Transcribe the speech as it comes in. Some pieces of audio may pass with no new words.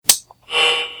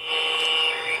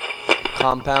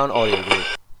Compound Audio Group.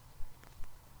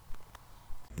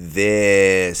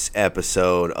 This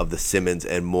episode of the Simmons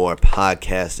and More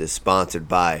podcast is sponsored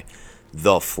by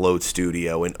The Float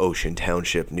Studio in Ocean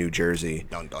Township, New Jersey.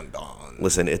 Dun, dun, dun.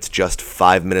 Listen, it's just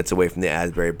 5 minutes away from the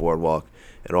Asbury Boardwalk.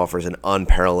 It offers an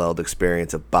unparalleled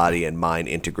experience of body and mind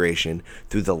integration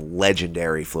through the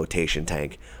legendary flotation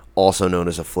tank, also known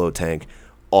as a float tank,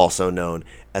 also known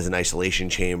as an isolation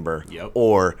chamber,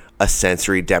 or a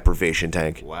sensory deprivation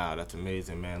tank. Wow, that's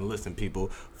amazing, man. Listen, people,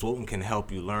 floating can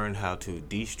help you learn how to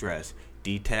de-stress,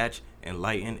 detach,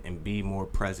 enlighten, and be more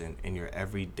present in your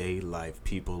everyday life.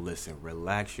 People, listen,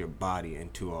 relax your body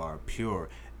into our pure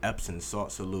Epsom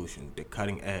salt solution, the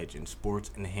cutting edge in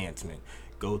sports enhancement.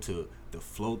 Go to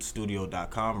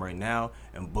thefloatstudio.com right now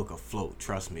and book a float.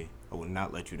 Trust me, I will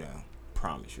not let you down.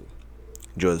 Promise you.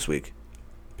 Enjoy this week.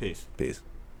 Peace. Peace.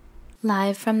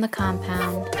 Live from the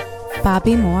compound,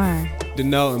 Bobby Moore.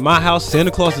 No, in my house,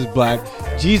 Santa Claus is black.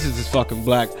 Jesus is fucking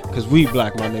black, because we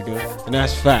black, my nigga. And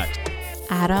that's fact.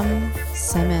 Adam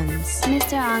Simmons.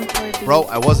 Mr. Encore Beat. Bro,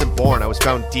 I wasn't born. I was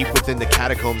found deep within the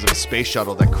catacombs of a space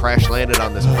shuttle that crash landed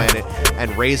on this planet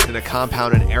and raised in a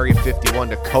compound in Area 51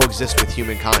 to coexist with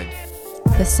humankind.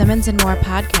 The Simmons and More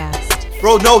podcast.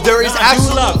 Bro, no, there is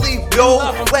absolutely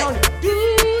no way.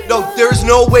 No, there's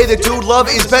no way that Dude Love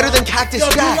is better than Cactus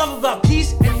Jack. Love about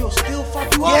peace and he'll still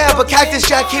fuck you up. Yeah, but Cactus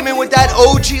Jack came in with that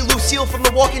OG Lucille from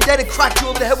The Walking Dead and cracked you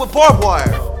over the head with barbed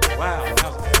wire. Wow, that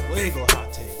was a legal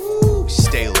hot take. Ooh,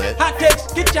 stay lit. Hot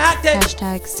takes, get your hot takes.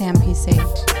 Hashtag SamPC.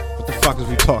 What the fuck is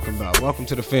we talking about? Welcome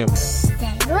to the family.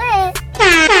 Stay lit.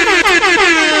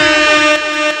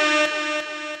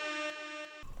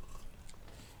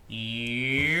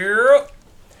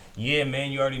 Yeah,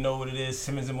 man, you already know what it is.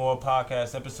 Simmons and More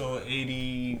podcast, episode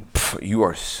 80, You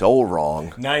are so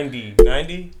wrong.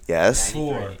 90. Yes?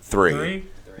 4. 3.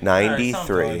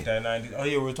 93. Like that, 90. Oh,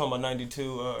 yeah, we were talking about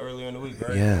 92 earlier in the week,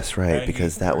 right? Yes, right, 93.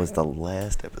 because that was the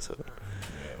last episode.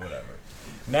 Yeah, whatever.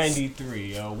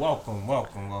 93.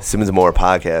 Welcome. Simmons and More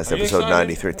podcast, Are you episode excited?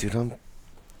 93. Dude, I'm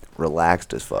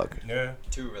relaxed as fuck. Yeah.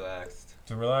 Too relaxed.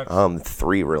 To relax?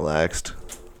 3 relaxed.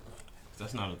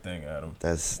 That's not a thing, Adam.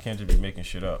 That's. Can't just be making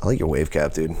shit up. I like your wave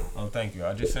cap, dude. Oh, thank you.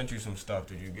 I just sent you some stuff.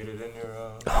 Did you get it in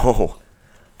your... Oh,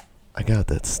 I got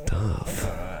that stuff.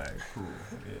 Alright, cool.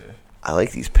 Yeah. I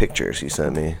like these pictures you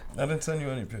sent me. I didn't send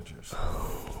you any pictures.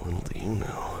 Little do you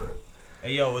know.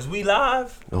 Hey, yo, is we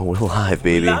live? Oh, we're live,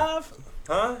 baby. We live?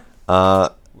 Huh?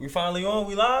 We finally on?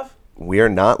 We live? We are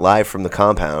not live from the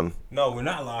compound. No, we're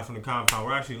not live from the compound.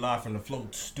 We're actually live from the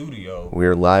Float Studio. We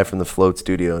are live from the Float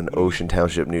Studio in Ocean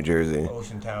Township, New Jersey.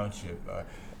 Ocean Township.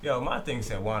 Yo, my thing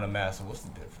said Wanamassar. What's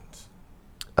the difference?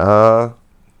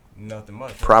 Nothing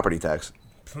much. Property tax.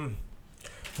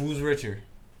 Who's richer?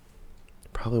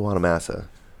 Probably Wanamassa.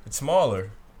 It's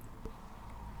smaller.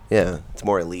 Yeah, it's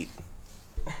more elite.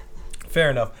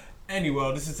 Fair enough.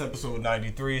 Anyway, this is episode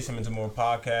 93, Simmons and More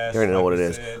podcast. You already know Like what it we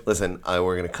is. said. Listen,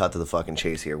 we're going to cut to the fucking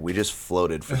chase here. We just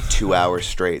floated for 2 hours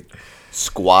straight,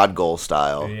 squad goal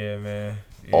style, Yeah, man.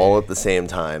 Yeah. all at the same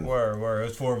time. Word.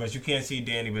 It's 4 of us. You can't see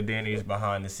Danny, but Danny is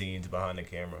behind the scenes, behind the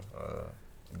camera.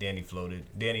 Danny floated.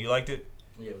 Danny, you liked it?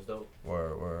 Yeah, it was dope.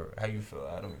 Word. How you feel,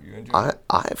 Adam? You enjoy it?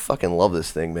 I fucking love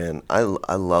this thing, man. I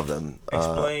love them.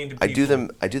 Explain to I do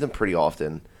people. them pretty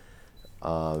often.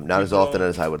 Not as often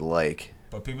as I would like.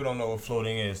 But people don't know what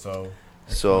floating is, so...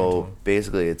 So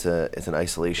basically, it's an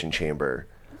isolation chamber,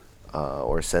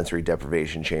 or a sensory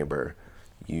deprivation chamber.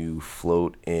 You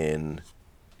float in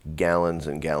gallons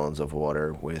and gallons of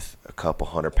water with a couple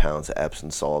 100 pounds of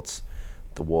Epsom salts.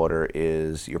 The water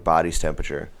is your body's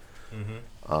temperature.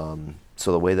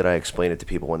 So the way that I explain it to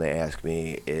people when they ask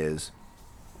me is,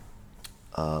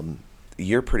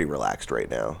 you're pretty relaxed right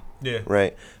now, Yeah.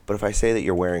 right? But if I say that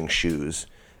you're wearing shoes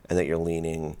and that you're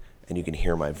leaning and you can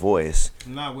hear my voice,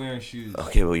 I'm not wearing shoes.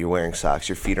 okay, well, you're wearing socks.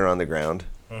 Your feet are on the ground.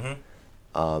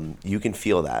 You can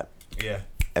feel that. Yeah.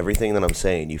 Everything that I'm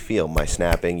saying, you feel. My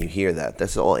snapping, you hear that.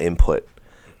 That's all input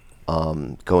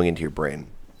going into your brain.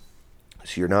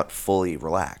 So you're not fully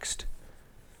relaxed.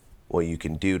 What you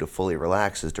can do to fully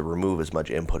relax is to remove as much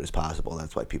input as possible.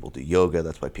 That's why people do yoga.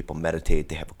 That's why people meditate.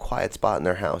 They have a quiet spot in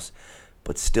their house,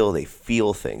 but still they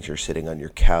feel things. You're sitting on your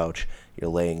couch. You're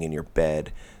laying in your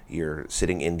bed. You're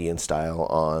sitting Indian style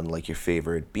on like your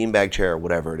favorite beanbag chair or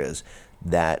whatever it is.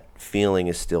 That feeling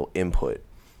is still input.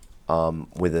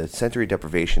 With a sensory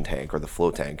deprivation tank, or the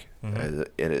float tank, as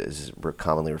it is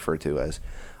commonly referred to as,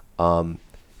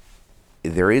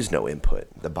 there is no input.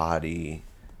 The body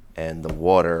and the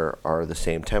water are the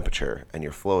same temperature, and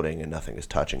you're floating and nothing is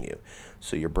touching you.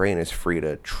 So your brain is free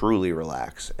to truly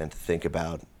relax and to think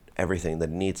about everything that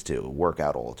it needs to, work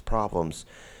out all its problems.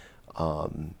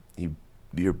 You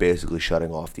you're basically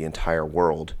shutting off the entire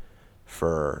world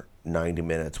for 90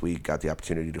 minutes. We got the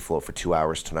opportunity to float for 2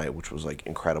 hours tonight, which was like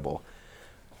incredible.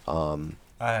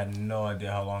 I had no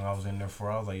idea how long I was in there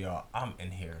for. I was like, yo, I'm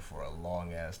in here for a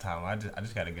long ass time. I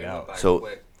just gotta get out. So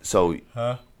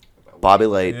Huh? Bobby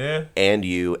Light Yeah. and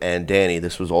you and Danny,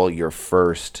 this was all your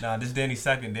first. Nah, this is Danny's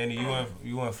second. Danny,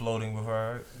 you went floating with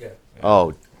her, right? Yeah.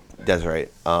 Oh, that's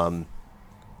right.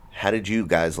 How did you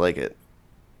guys like it?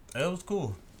 It was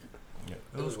cool. Yeah,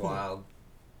 It was cool. wild.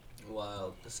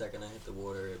 Wild. The second I hit the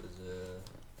water, it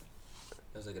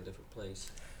was like a different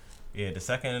place. Yeah, the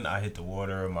second I hit the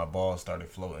water, my balls started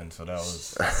floating, so that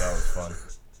was fun.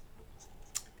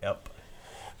 Yep,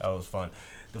 that was fun.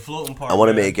 The floating part. I want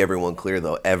to man, make everyone clear,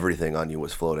 though, everything on you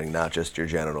was floating, not just your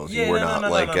genitals. Yeah, you were no, not no,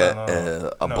 like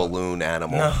no. a balloon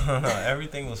animal. No,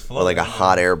 everything was floating. Or like a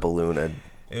hot air balloon.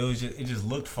 It just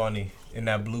looked funny in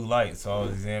that blue light, so I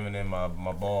was examining my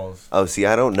balls. Oh, see,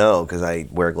 I don't know because I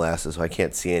wear glasses, so I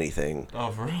can't see anything.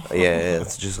 Oh, for real? Yeah,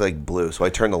 it's just like blue. So I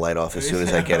turn the light off as soon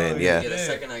as I get in. Yeah. The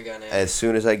second I got in. As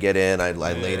soon as I get in, I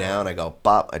lay down, I go,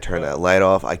 bop, I turn that light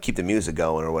off. I keep the music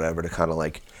going or whatever to kind of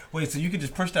like, Wait, so you could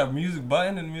just push that music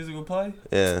button and the music will play?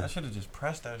 yeah. I should have just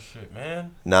pressed that shit,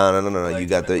 man. No. Like You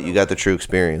got when it the went true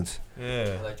experience.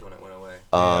 Yeah. I liked when it went away.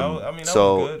 I mean, that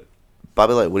so, was good.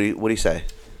 Bobby Light, what do you say?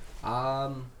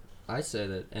 I say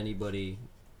that anybody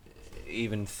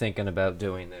even thinking about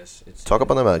doing this, it's Talk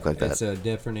up on the mic like it's that.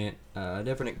 a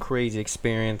different crazy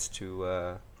experience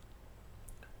to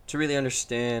really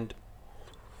understand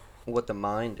what the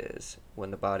mind is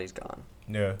when the body's gone.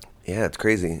 Yeah. Yeah, it's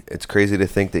crazy. It's crazy to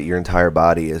think that your entire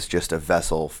body is just a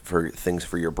vessel for things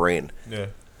for your brain. Yeah.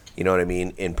 You know what I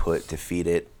mean? Input to feed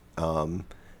it.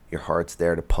 Your heart's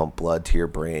there to pump blood to your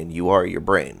brain. You are your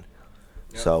brain.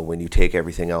 Yep. So when you take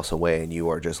everything else away and you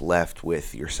are just left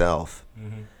with yourself,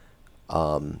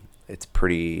 it's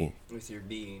pretty... With your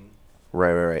being.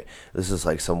 Right. This is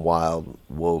like some wild,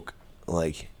 woke,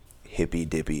 like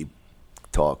hippy-dippy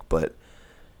talk. But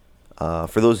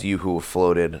for those of you who have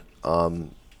floated,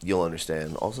 you'll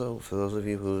understand. Also, for those of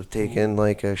you who have taken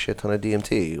like a shit ton of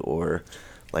DMT or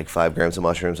like 5 grams of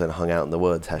mushrooms and hung out in the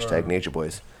woods, hashtag Nature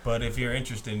Boys. But if you're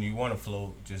interested and you want to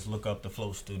float, just look up the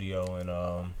Float Studio in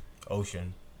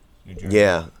Ocean, New Jersey.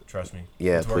 Yeah. Trust me.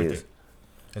 Yeah, it's please. Worth it.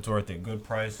 It's worth it. Good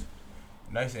price.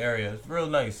 Nice area. It's real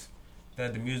nice. They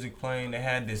had the music playing. They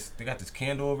got this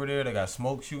candle over there. They got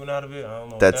smoke shooting out of it. I don't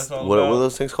know That's what that's all what about. are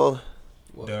those things called?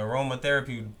 The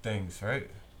aromatherapy things, right?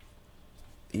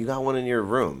 You got one in your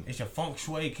room. It's a feng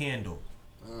shui candle.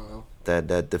 I don't know. That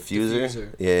diffuser?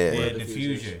 Diffuser. Yeah. Yeah,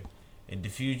 diffusers. diffuser. It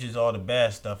diffuses all the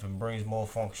bad stuff and brings more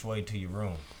feng shui to your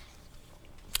room.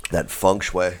 That feng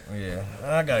shui. Yeah,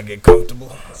 I gotta get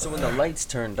comfortable. So when the lights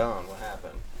turned on, what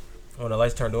happened? When the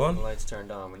lights turned When on? the lights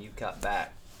turned on, when you got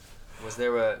back, was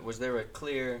there a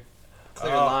clear Uh,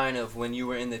 line of when you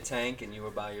were in the tank and you were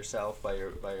by yourself, by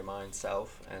your mind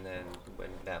self, and then when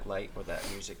that light or that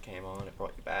music came on, it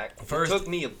brought you back? First- It took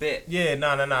me a bit. Yeah, no.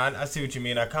 I see what you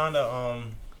mean. I kind of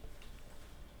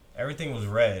everything was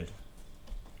red,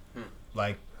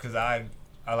 like, cause I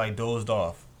like dozed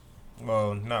off.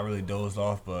 Well, not really dozed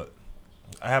off, but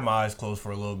I had my eyes closed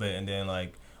for a little bit, and then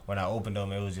like when I opened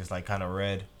them, it was just like kind of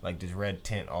red, like this red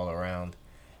tint all around,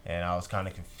 and I was kind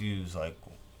of confused, like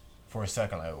for a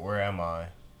second, like where am I?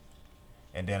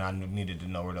 And then I needed to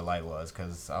know where the light was,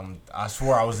 cause I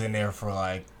swore I was in there for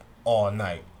like all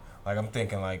night. Like I'm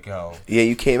thinking like, yo. Yeah,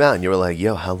 you came out and you were like,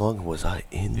 yo, how long was I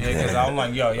in Yeah, there? because I'm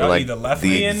like, yo, y'all Like either left the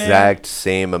me in there. exact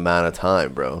same amount of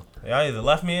time, bro. Y'all either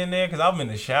left me in there because I'm in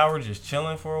the shower just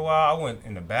chilling for a while. I went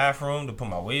in the bathroom to put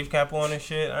my wave cap on and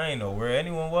shit. I ain't know where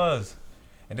anyone was.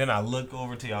 And then I look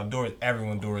over to y'all doors.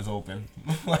 Everyone's door is open.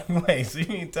 Like, wait, so you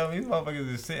mean tell me these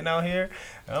motherfuckers is sitting out here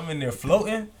and I'm in there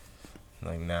floating?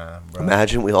 Like, nah, bro.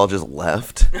 Imagine we all just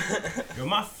left. Yo,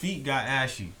 my feet got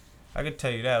ashy. I can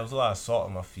tell you that. There was a lot of salt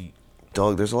on my feet.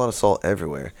 Dog, there's a lot of salt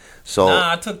everywhere. So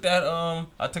Nah, I took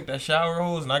that shower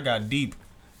hose and I got deep.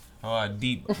 Oh, I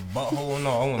deep butthole.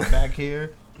 No, I went back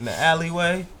here in the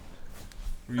alleyway.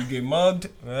 Where you get mugged.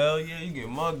 Well, yeah, you get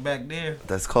mugged back there.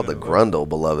 that's called the grundle,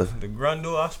 beloved. The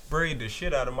grundle, I sprayed the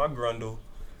shit out of my grundle.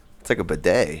 It's like a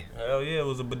bidet. Hell yeah, it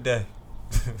was a bidet.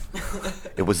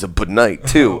 It was a good night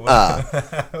too.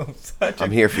 Such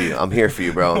I'm here for you. I'm here for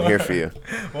you, bro. I'm here for you.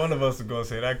 One of us was gonna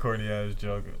say that corny ass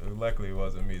joke. Luckily, it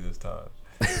wasn't me this time.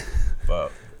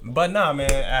 But nah,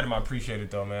 man, Adam, I appreciate it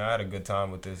though, man. I had a good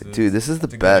time with this. Dude, this is the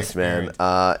it's a good best, man.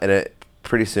 experience. And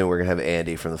pretty soon we're gonna have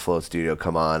Andy from the Float Studio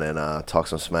come on and talk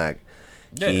some smack.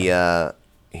 Yeah.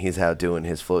 He's out doing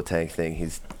his float tank thing.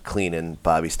 He's cleaning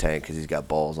Bobby's tank because he's got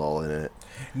balls all in it.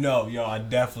 No, yo, I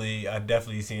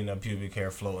definitely seen a pubic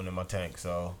hair floating in my tank.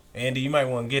 So, Andy, you might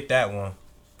want to get that one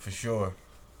for sure.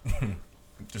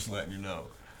 Just letting you know.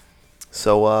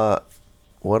 So,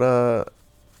 what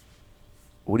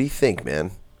do you think,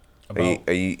 man? About,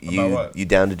 are you about what? you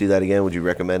down to do that again? Would you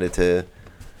recommend it to?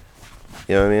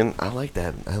 You know what I mean? I like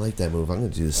that move. I'm gonna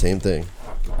do the same thing.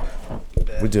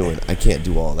 I can't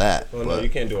do all that. Well, no, you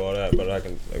can't do all that, but I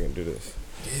can do this.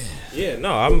 Yeah,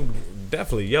 no, I'm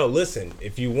definitely. Yo, listen,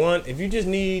 if you just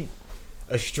need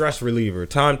a stress reliever,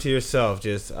 time to yourself,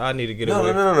 I need to get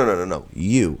away. No.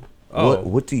 You. Oh.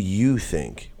 What do you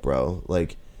think, bro?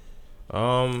 Like,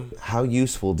 how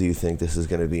useful do you think this is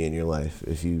going to be in your life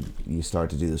if you start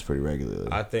to do this pretty regularly?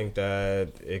 I think that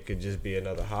it could just be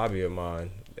another hobby of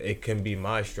mine. It can be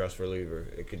my stress reliever.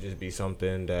 It could just be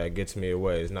something that gets me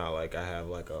away. It's not like I have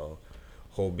like a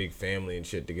whole big family and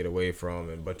shit to get away from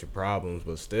and a bunch of problems,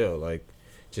 but still, like,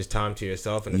 just time to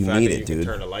yourself and the fact that you can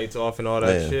turn the lights off and all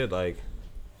that shit, like,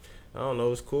 I don't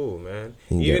know, it's cool, man.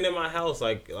 Even in my house,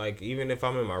 like even if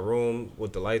I'm in my room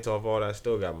with the lights off, all that, I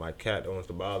still got my cat that wants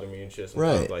to bother me and shit.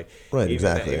 Sometimes. Like, right, even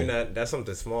exactly. That's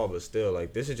something small, but still,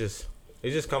 like, it's just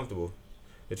comfortable.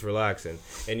 It's relaxing,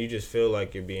 and you just feel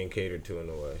like you're being catered to in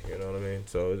a way. You know what I mean?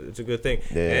 So it's a good thing,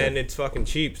 and it's fucking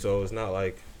cheap. So it's not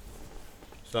like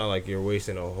you're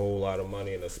wasting a whole lot of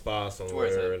money in a spa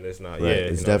somewhere, and it's not. Right. Yeah,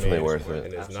 it's definitely worth it,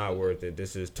 and it's not worth it.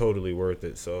 This is totally worth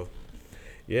it. So,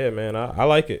 yeah, man, I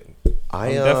like it.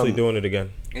 I'm definitely doing it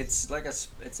again. It's like a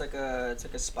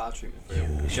spa treatment for you.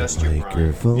 Just your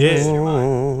brain. Yeah, your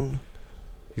mind.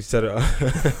 You said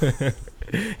it.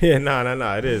 Yeah,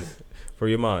 no, it is. For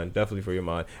your mind, definitely for your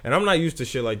mind. And I'm not used to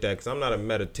shit like that because I'm not a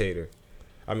meditator.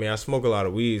 I mean, I smoke a lot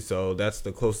of weed, so that's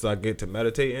the closest I get to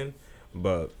meditating.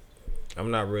 But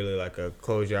I'm not really like a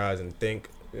close your eyes and think,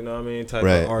 you know what I mean, type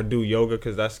of, or do yoga,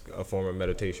 because that's a form of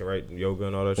meditation, right? Yoga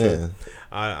and all that shit.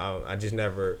 I just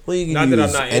never. Well, you can not use that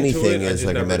I'm not anything into it, as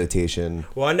like a meditation.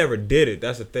 Well, I never did it.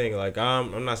 That's the thing. Like,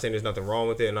 I'm not saying there's nothing wrong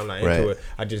with it, and I'm not into it.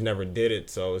 I just never did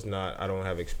it, so it's not. I don't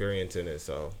have experience in it,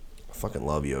 so. I fucking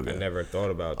love yoga. I never thought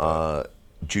about that.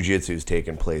 Jiu-jitsu's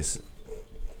taking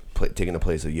the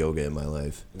place of yoga in my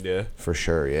life. Yeah, for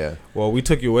sure. Yeah. Well, we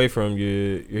took you away from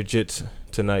your jits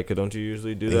tonight, cause don't you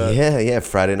usually do that? Yeah.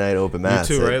 Friday night open mats.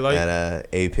 You too, right? Like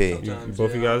at AP. You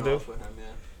both you guys do?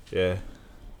 Yeah.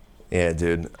 Yeah,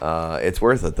 dude. It's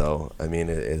worth it though. I mean,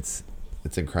 it's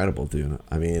incredible, dude.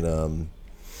 I mean,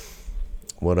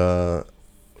 what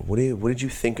did you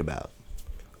think about?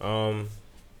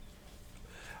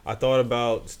 I thought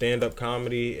about stand-up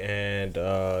comedy and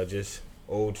just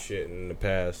old shit in the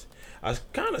past. I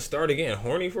kind of started getting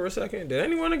horny for a second. Did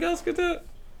anyone else get that?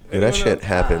 Dude, that shit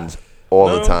happens all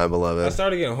the time, beloved. I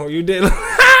started getting horny. You did? Look,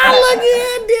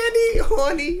 yeah, Daddy,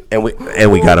 horny. And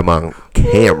we got him on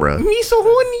camera. Me so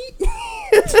horny.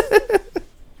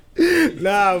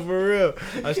 Nah, for real.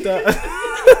 I started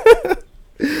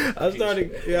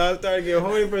getting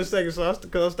horny for a second, so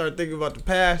because I started thinking about the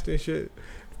past and shit.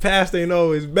 Past ain't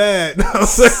always bad. You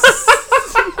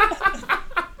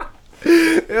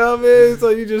know what I mean? So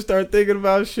you just start thinking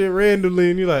about shit randomly,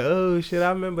 and you're like, oh shit,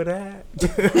 I remember that.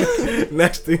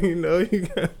 Next thing you know, you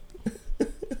got.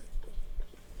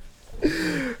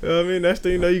 You know what I mean? Next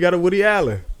thing you know, you got a Woody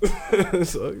Allen.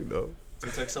 So you know.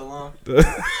 It took so long. Yo,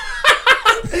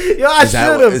 I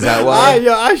should have. Is that why?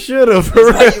 I should have.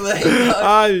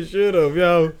 I should have.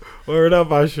 Yo, word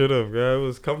up, I should have. Yeah, it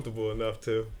was comfortable enough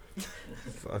too.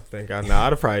 I think I'd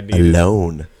probably need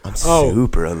alone. I'm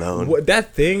super alone.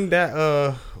 That thing that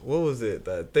what was it?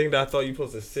 That thing that I thought you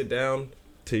supposed to sit down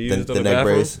to use on the neck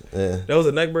bathroom? brace. Yeah. That was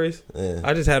a neck brace. Yeah.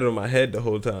 I just had it on my head the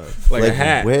whole time, like a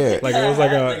hat. Where? Like it was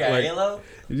like a halo.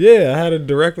 Yeah, I had it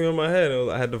directly on my head.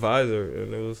 I had the visor,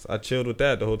 and I chilled with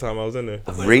that the whole time I was in there.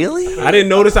 Really? I didn't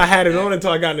notice I had it on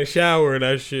until I got in the shower and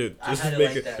that shit. Just I had to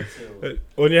make it like that too.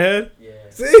 On your head? Yeah.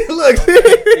 See, look.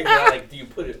 Like, do you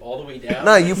put it all the way down?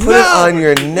 No, you put it on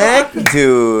your neck,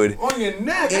 dude. On your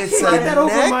neck. It's a that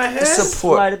over my neck head.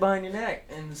 support. Slide it behind your neck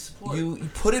and support. You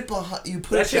put it behind. You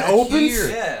put That it shit back opens? here.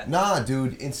 Yeah. Nah,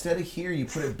 dude. Instead of here, you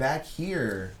put it back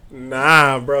here.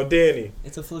 Nah, bro, Danny.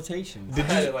 It's a flotation.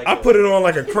 I put it on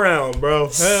like a crown, bro.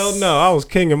 Hell no, I was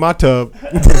king in my tub.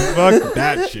 Fuck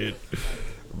that shit,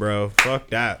 bro. Fuck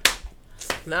that.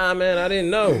 Nah, man, I didn't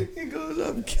know. He goes,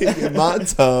 I'm king in my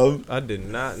tub. I did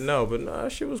not know, but nah,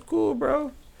 that shit was cool,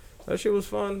 bro. That shit was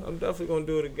fun. I'm definitely gonna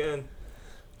do it again.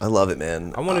 I love it,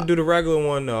 man. I want to do the regular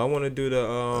one though. I want to do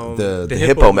the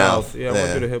hippo mouth. Yeah, I want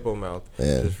to do the hippo mouth.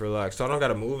 Yeah. Just relax. So I don't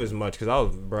gotta move as much because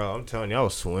I'm telling you, I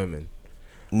was swimming.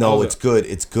 No, it's good.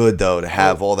 It's good though to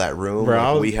have all that room.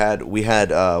 Bro, like we had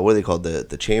what are they called?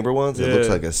 The chamber ones. It looks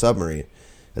like a submarine.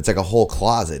 It's like a whole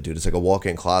closet, dude. It's like a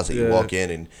walk-in closet. You Yeah. walk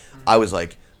in, and I was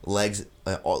like legs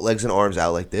and arms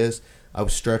out like this. I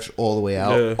was stretched all the way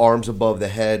out, Yeah. arms above the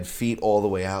head, feet all the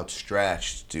way out,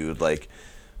 stretched, dude. Like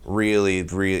really,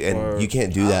 and Or- you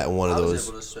can't do that in one of I was those.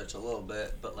 able to stretch a little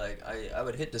bit, but like I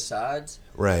would hit the sides,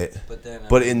 Right. but then.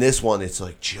 But in this one, it's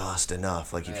like just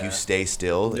enough. Like if Yeah. you stay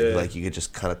still, Yeah. like you could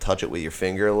just kind of touch it with your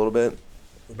finger a little bit.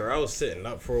 Bro, I was sitting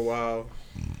up for a while,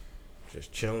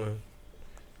 just chilling.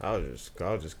 I was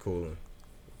just cooling,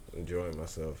 enjoying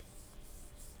myself.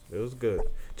 It was good.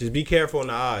 Just be careful in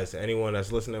the eyes. Anyone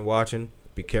that's listening, watching,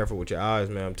 be careful with your eyes,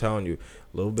 man. I'm telling you,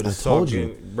 a little bit of I told salt,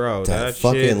 you. bro. That That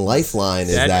fucking shit, lifeline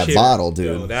is that shit- bottle,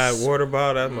 dude. Yo, that water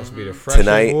bottle, that must be the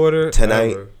freshest water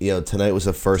Tonight, ever. tonight was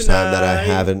the first time that I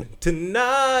haven't.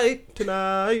 Tonight. Go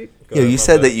Yo, ahead, you my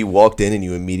said bad. that you walked in and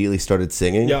you immediately started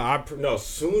singing. Yo,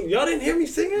 soon. Y'all didn't hear me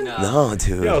singing? No,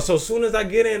 dude. Yo, so soon as I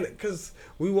get in, because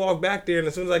we walked back there, and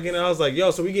as soon as I get in, I was like,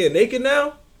 yo, so we getting naked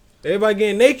now? Everybody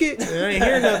getting naked? And I ain't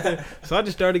hear nothing. So I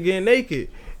just started getting naked.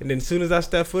 And then as soon as I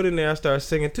stepped foot in there, I started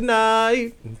singing,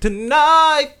 tonight,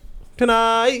 tonight,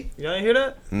 tonight. Y'all ain't hear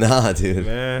that? Nah, dude.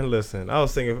 Man, listen, I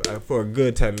was singing for a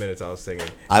good 10 minutes. I was singing.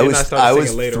 I Then was started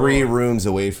singing later 3 on. rooms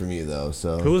away from you though.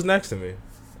 So Who was next to me?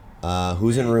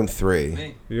 who's in room 3?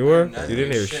 Me. You were? I You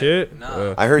didn't hear shit?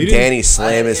 No. I heard You didn't- Danny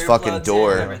slam his fucking Earplugs in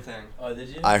door. and everything. Oh, did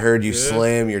you? I heard you Yeah.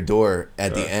 slam your door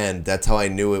at the end. That's how I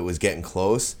knew it was getting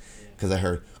close, because I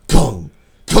heard gong,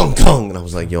 gong, gong, and I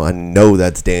was like, yo, I know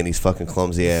that's Danny's fucking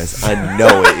clumsy ass. I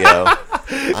know it, yo.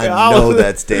 I know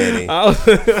that's Danny. I was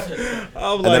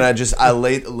And like, then I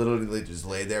literally just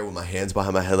laid there with my hands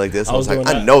behind my head like this. I was like, doing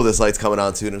I that. know this light's coming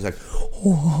on soon. And it was like,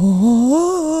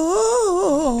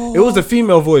 it was a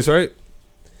female voice, right?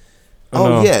 oh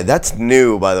no. yeah, that's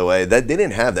new, by the way. That they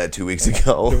didn't have that 2 weeks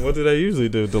ago. What do they usually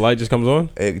do? The light just comes on?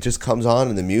 It just comes on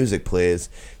and the music plays.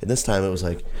 And this time it was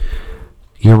like,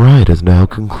 your ride is now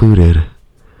concluded.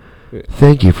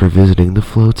 Thank you for visiting the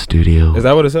Float Studio. Is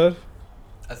that what it said?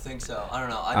 I think so. I don't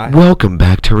know. Welcome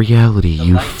back to reality, The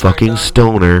you light turned fucking on.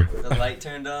 stoner. The light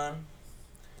turned on.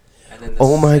 And then the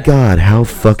Oh my sound- god, how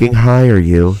fucking high are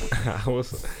you? I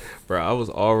was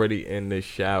already in the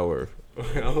shower.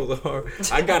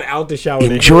 I got out the shower.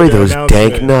 to Enjoy hear the those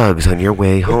dank announcement. nugs on your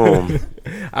way home.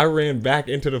 I ran back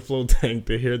into the float tank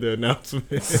to hear the announcement.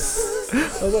 I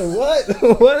was like,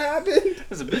 "What? What happened?"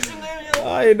 There's a bitch in there, yo.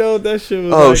 I didn't know what that shit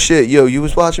was. Oh like. shit, yo, you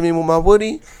was watching me with my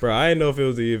Woody? Bro, I didn't know if it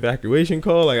was the evacuation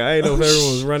call. Like, I didn't know if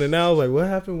everyone was running out. I was like, "What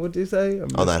happened? What did they say?" I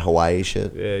On that Hawaii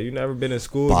shit. Yeah, you never been in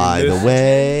school. By you the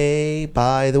way.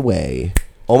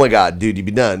 Oh my god, dude, you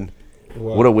be done.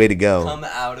 What a way to go. Come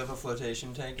out of a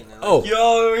flotation tank and then Oh. like,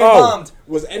 yo, we bombed.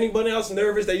 Was anybody else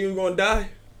nervous that you were gonna die?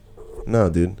 No,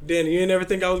 dude. Danny, you didn't ever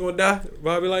think I was gonna die?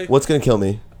 Bobby, like, What's gonna kill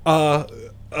me?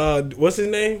 what's his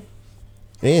name?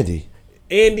 Andy.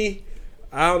 Andy,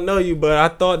 I don't know you, but I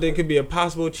thought there could be a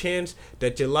possible chance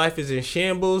that your life is in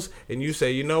shambles and you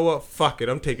say, you know what, fuck it,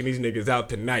 I'm taking these niggas out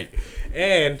tonight.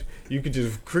 And you could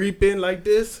just creep in like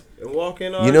this and walk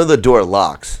in on You know the door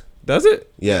locks. Does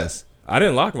it? Yes. I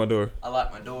didn't lock my door. I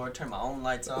locked my door, turned my own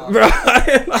lights off. Bro,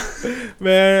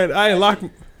 man, I ain't lock.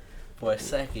 For a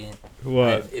second, What?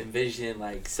 I envisioned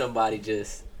like somebody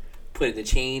just putting the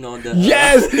chain on the.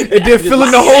 Yes, and then just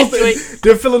filling the lock whole that thing. joint.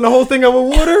 They're filling the whole thing up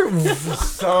with water,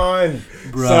 son.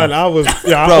 Son, I was,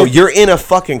 yeah, Bro, you're in a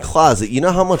fucking closet. You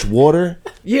know how much water?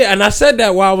 yeah, and I said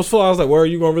that while I was full. I was like, "Where are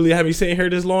you gonna really have me sitting here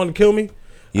this long to kill me?"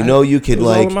 You know you could it was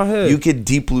all like in my head. you could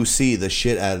deep blue sea the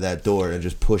shit out of that door and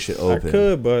just push it open. I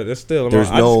could, but it's still. There's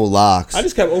no locks. I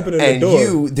just kept opening the and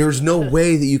door. there's no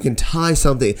way that you can tie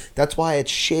something. That's why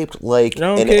it's shaped like I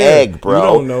don't an care. egg, bro. You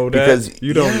don't know that. Because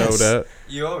you don't know yes. that.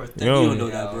 You overthink. You don't know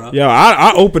that, bro. Yo,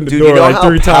 I opened the Dude, door you know like how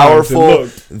 3 times. powerful and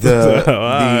looked. the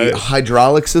Alright.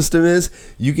 hydraulic system is?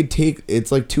 You could take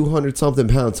it's like 200 something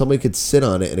pounds. Somebody could sit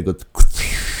on it and it goes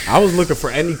I was looking for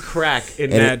any crack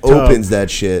in and that it tub opens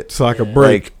that shit. so I could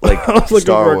break. Like I was looking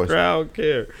Star for Wars. a crowd. I don't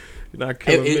care. You're not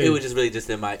killing me. It was just really just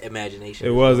in my imagination.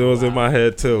 It was in my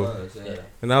head too. Yeah.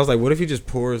 And I was like, what if he just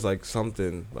pours like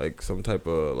something, like some type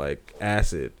of like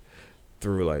acid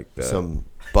through like that? Some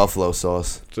buffalo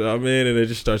sauce. So I mean, and it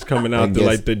just starts coming out And to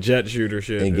gets- like the jet shooter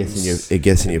shit. And it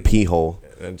gets in your pee hole.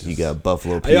 and just- You got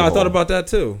buffalo pee Yeah, I hole. thought about that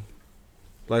too.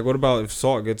 Like, what about if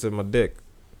salt gets in my dick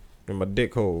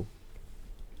hole?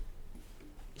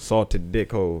 Salted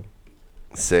dick hole.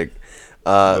 Sick.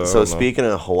 I don't So know. speaking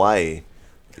of Hawaii,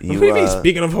 What do you mean,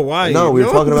 speaking of Hawaii? No, we were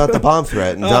No? talking about the bomb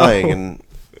threat and Oh. dying, and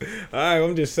All right,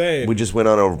 I'm just saying. we just went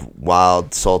on a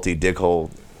wild, salty dick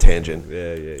hole tangent.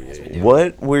 Yeah.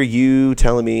 What were you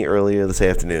telling me earlier this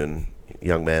afternoon,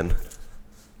 young man?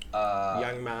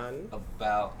 Young man.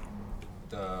 About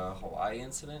the Hawaii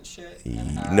incident shit?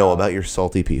 No, about your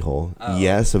salty pee hole. Oh.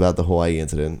 Yes, about the Hawaii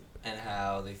incident. And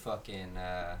how they fucking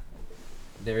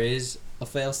there is a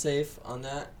failsafe on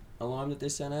that alarm that they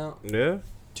sent out. Yeah.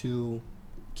 2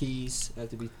 keys have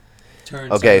to be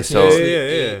turned. Okay, so-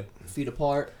 simultaneously Yeah. 8 feet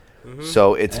apart. Mm-hmm.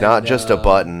 So it's not And, just a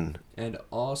button. And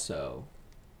also,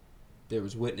 there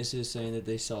was witnesses saying that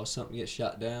they saw something get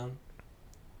shot down.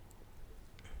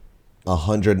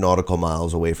 100 nautical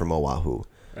miles away from Oahu,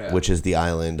 Yeah. which is the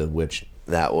island of which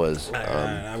that was.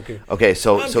 I'm Okay,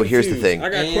 so I'm here's the confused. thing. I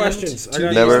got And questions. 2 I got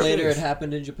days Never- later, it questions.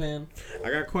 happened in Japan.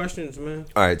 I got questions, man.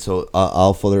 All right, so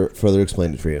I'll further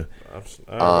explain it for you.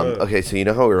 Okay, so you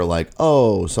know how we were like,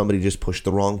 oh, somebody just pushed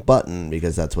the wrong button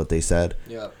because that's what they said.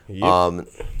 Yep.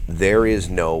 There is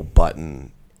no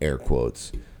button, air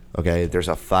quotes. Okay, there's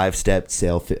a 5-step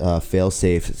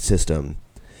fail-safe system,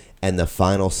 and the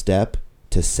final step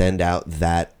to send out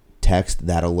that text,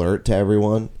 that alert to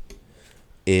everyone,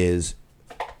 is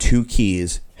 2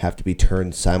 keys have to be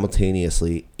turned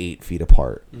simultaneously 8 feet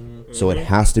apart. Mm-hmm. So it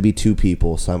has to be 2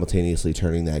 people simultaneously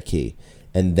turning that key,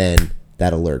 and then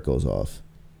that alert goes off.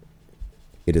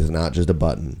 It is not just a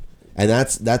button, and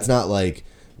that's not like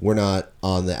we're not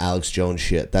on the Alex Jones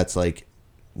shit. That's like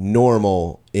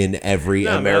normal in every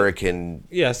American.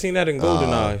 Yeah, I seen that in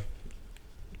GoldenEye.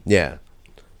 Yeah.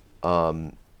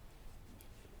 And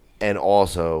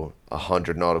also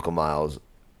 100 nautical miles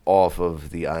off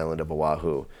of the island of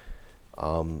Oahu.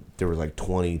 There was like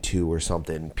 22 or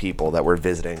something people that were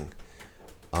visiting.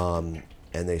 And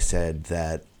they said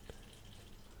that...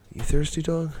 You thirsty,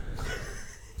 dog?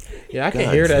 Yeah, I can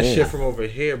God hear that damn. shit from over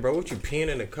here, bro. What you peeing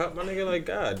in the cup, my nigga? Like,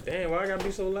 god damn, why I gotta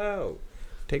be so loud?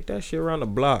 Take that shit around the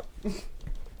block.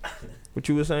 What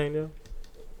you was saying, yo?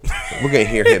 We're going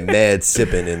to hear him mad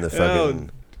sipping in the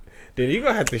fucking... Dude, you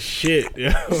gonna have to shit,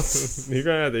 yo. You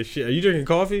gonna have to shit. Are you drinking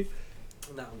coffee?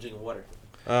 No, I'm drinking water.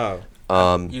 Oh.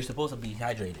 You're supposed to be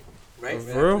hydrated, right?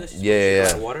 For real?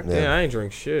 Yeah. Water? Yeah, I ain't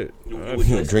drink shit. Would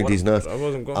you like Drink water? these nuts. I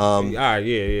wasn't going.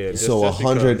 Yeah. So Just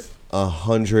because.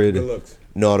 100 Good looks.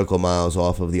 nautical miles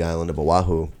off of the island of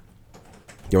Oahu,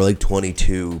 there were like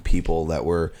 22 people that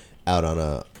were out on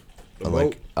a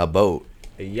boat.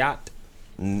 A yacht.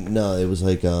 No, it was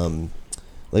like an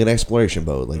exploration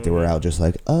boat. Like they were out just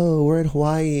like, oh, we're in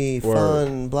Hawaii,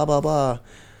 fun, blah blah blah,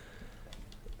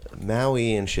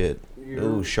 Maui and shit.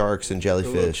 Ooh, sharks and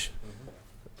jellyfish.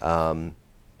 Oh,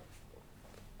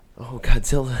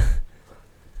 Godzilla.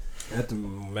 That's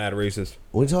mad racist.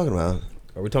 What are you talking about?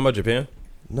 Are we talking about Japan?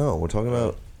 No, we're talking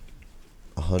about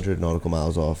 100 nautical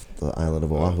miles off the island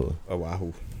of Oahu.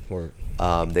 Oahu. Word.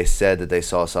 They said that they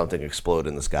saw something explode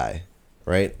in the sky.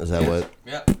 Right? Is that what?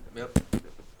 Yep.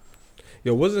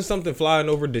 Yo, wasn't something flying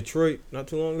over Detroit not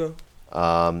too long ago?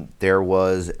 There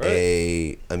was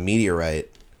a meteorite.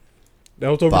 That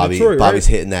was over Detroit, Bobby's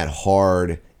right? hitting that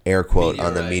hard air quote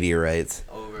on the Meteorite. meteorites.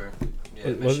 Over.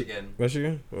 Yeah, Was it Michigan.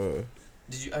 Michigan?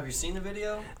 Have you seen the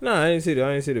video? No, I didn't see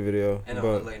the video. And it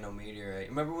But looked like no meteorite.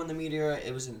 Remember when the meteorite?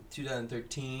 It was in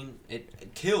 2013.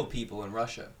 It killed people in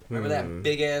Russia. Remember that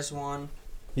big ass one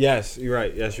yes, you're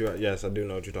right. Yes, you're right. Yes, I do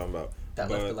know what you're talking about. that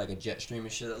But- left it like a jet stream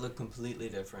and shit. That looked completely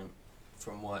different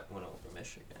from what went over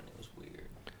Michigan. It was weird.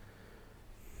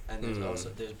 And there's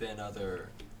been other,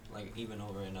 like even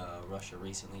over in Russia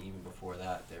recently. Even before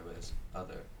that, there was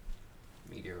other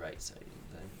meteorite sightings.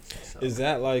 So. Is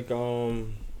that like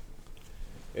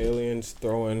aliens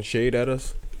throwing shade at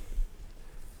us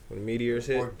when meteors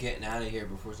hit? Or getting out of here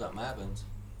before something happens.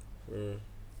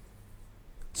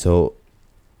 So,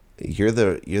 you're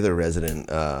the resident.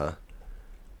 What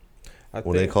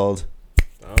are they called?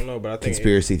 I don't know, but I think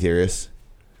Conspiracy theorists.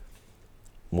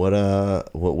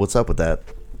 What's up with that?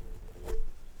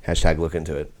 Hashtag look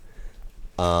into it.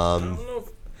 I don't know.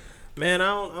 Man, I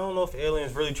don't know if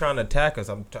aliens really trying to attack us.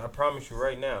 I promise you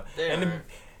right now.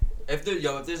 If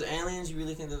there's aliens, you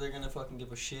really think that they're gonna fucking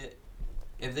give a shit?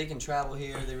 If they can travel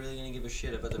here, they're really gonna give a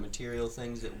shit about the material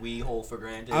things that we hold for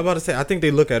granted. I'm about to say, I think they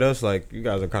look at us like you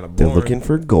guys are kind of They're boring. looking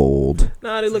for gold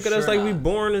Nah, they look at us sure like we not.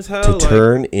 boring as hell. to like,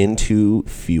 turn into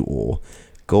fuel.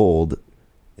 Gold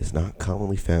is not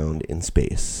commonly found in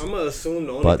space. I'm gonna assume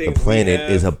the only But the things we planet have-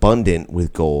 is abundant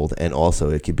with gold, and also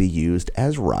it could be used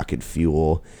as rocket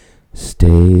fuel.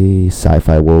 Stay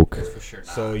sci-fi woke. For sure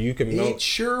not. So you can melt. It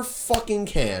sure fucking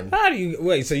can. How do you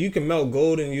wait? So you can melt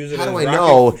gold and use it? How as do I rocket-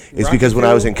 know? It's rocket because when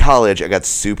I was fuel? in college, I got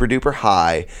super duper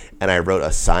high, and I wrote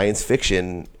a science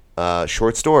fiction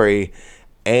short story,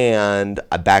 and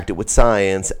I backed it with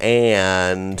science,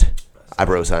 and I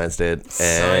bro scienced it.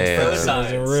 Science. It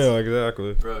wasn't real,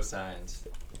 exactly. Bro science.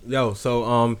 Yo,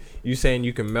 so you saying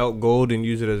you can melt gold and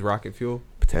use it as rocket fuel?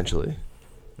 Potentially.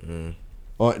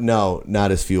 Oh, no, not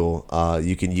as fuel.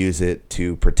 You can use it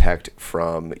to protect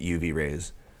from UV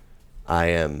rays.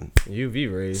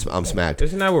 UV rays. I'm smacked.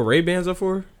 Isn't that what Ray-Bans are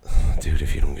for? Dude,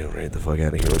 if you don't get right the fuck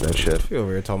out of here with that shit. You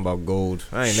over here talking about gold.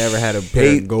 I ain't never had a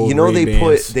pair of gold You know,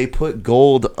 Ray-Bans. they put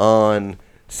gold on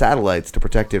satellites to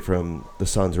protect it from the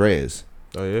sun's rays.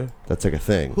 Oh, yeah? That's like a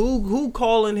thing. Who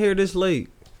calling here this late?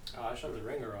 Oh, I shut the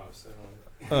ringer off, so.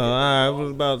 I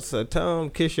was about to say, tell him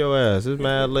kiss your ass. It's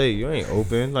mad late. You ain't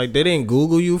open. Like, they didn't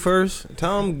Google you first?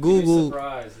 Tell them Google.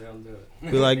 Surprise, they'll do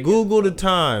it. Be like, Google the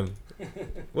time.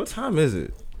 What time is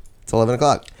it? It's 11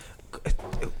 o'clock.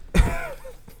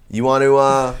 You want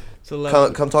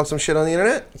to come talk some shit on the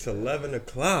internet? It's 11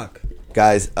 o'clock.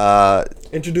 Guys,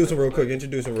 Introduce him real quick. I'm gonna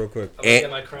get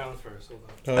my crown first. Hold on.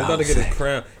 Oh, I'm about to get a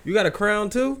crown. You got a crown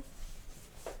too?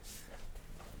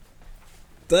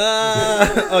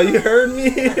 Oh, you heard me?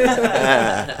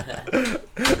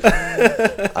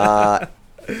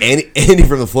 Andy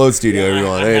from the Float Studio,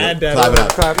 everyone. Hey, clap it up.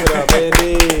 Clap it up,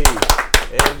 Andy.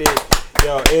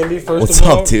 Yo, Andy, first What's of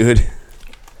all. up, dude?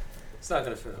 It's not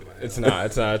gonna fit on my head. It's not.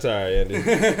 It's all right, Andy.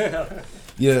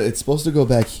 Yeah, it's supposed to go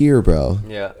back here, bro.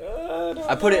 Yeah.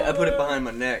 I put it behind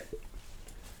my neck.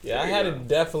 Yeah, I had it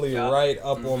definitely right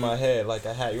up on my head like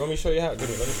a hat. You want me to show you how? Give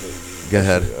me, let me see. Go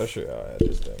ahead. I'll show you how I had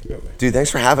this thing. Come here. Dude,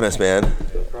 thanks for having us, man.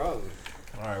 No problem.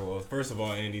 All right, well, first of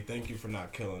all, Andy, thank you for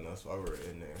not killing us while we were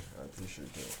in there. I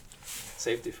appreciate that.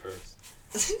 Safety first.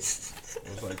 It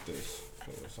was like this.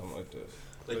 It was something like this.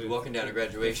 Like you're walking down a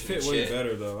graduation It and fit way shit.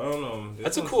 better, though. I don't know.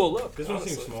 That's a cool look. This one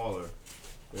honestly. seems smaller.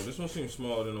 Yeah, this one seems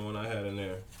smaller than the one I had in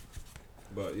there.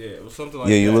 But, yeah, it was something like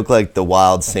that. Yeah, you look like the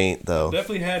wild saint, though.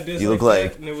 Definitely had this You look like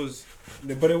like- that, and it was...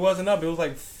 But it wasn't up. It was,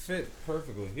 like, fit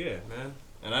perfectly. Yeah, man.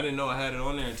 And I didn't know I had it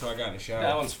on there until I got in the shower.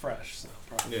 That one's fresh, so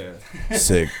probably. Yeah.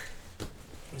 Sick.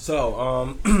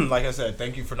 So, like I said,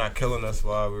 thank you for not killing us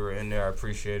while we were in there. I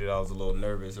appreciate it. I was a little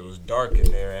nervous. It was dark in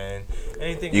there, and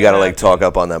anything. You gotta like talk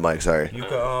up on that mic. Sorry. You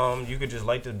could just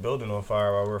light this building on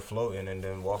fire while we're floating, and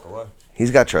then walk away.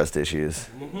 He's got trust issues.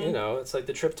 You know, it's like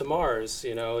the trip to Mars.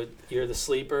 You know, you're the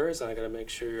sleepers, and I gotta make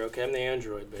sure you're okay. I'm the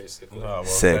android, basically. Oh, well,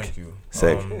 Sick. Thank you.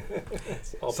 Sick.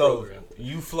 It's all So programmed.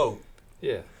 you float.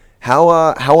 Yeah. How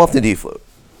often do you float?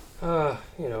 You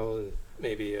know,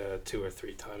 maybe 2 or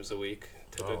 3 times a week,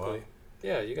 typically. wow.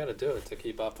 Yeah, you got to do it to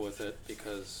keep up with it,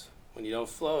 because when you don't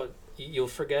float, you'll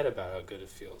forget about how good it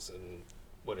feels and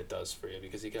what it does for you,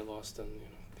 because you get lost in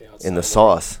the outside. In the world.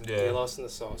 sauce. You get lost in the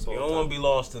sauce. All You the don't time. want to be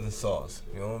lost in the sauce.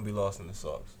 You don't want to be lost in the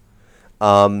sauce.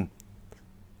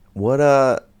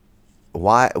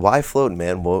 Why floating,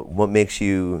 man? What makes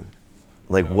you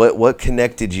like what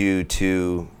connected you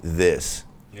to this?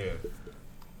 Yeah.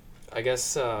 I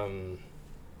guess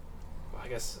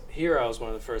Hero was one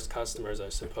of the first customers. I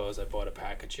suppose I bought a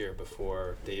package here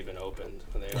before they even opened.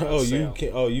 When they were on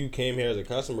sale. You came here as a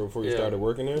customer before you started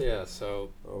working there? Yeah, so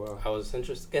Oh, wow. I was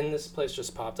interested. And this place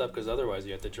just popped up because otherwise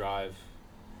you have to drive.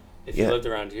 If Yeah. you lived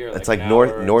around here, It's like like an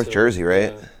hour or North two. Jersey,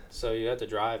 right? Yeah. So you had to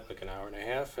drive like an hour and a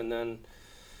half, and then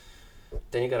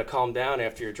you got to calm down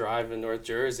after you're driving North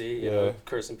Jersey. You know,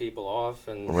 cursing people off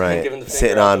and Right. giving the finger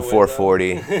Sitting out on the window.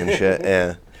 440 and shit.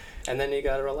 Yeah. And then you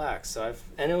got to relax. So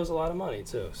and it was a lot of money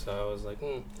too. So I was like,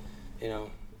 you know,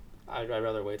 I'd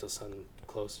rather wait till something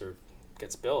closer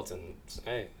gets built. And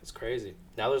hey, it's crazy.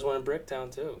 Now there's one in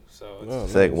Bricktown too. So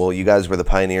it's Sick. Well, you guys were the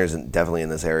pioneers, and definitely in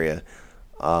this area.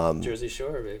 Jersey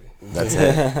Shore, baby. That's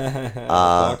it.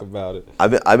 Talk about it.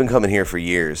 I've been coming here for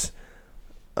years.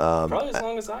 Probably as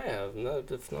long as I have,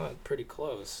 if not pretty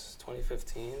close.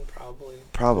 2015, probably.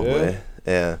 Probably.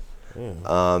 Yeah.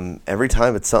 Every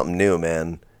time it's something new,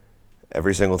 man.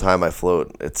 Every single time I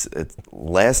float, it's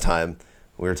last time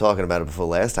we were talking about it before.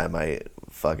 Last time I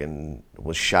fucking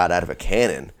was shot out of a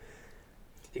cannon.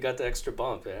 You got the extra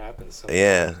bump. It happens sometimes.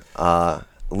 Yeah.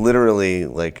 Literally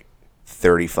like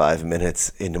 35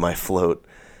 minutes into my float,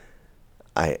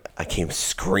 I came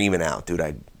screaming out, dude.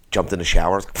 I jumped in the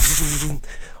shower,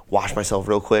 washed myself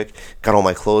real quick, got all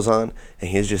my clothes on, and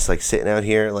he was just like sitting out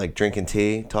here like drinking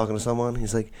tea, talking to someone.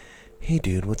 He's like, "Hey,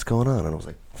 dude, what's going on?" And I was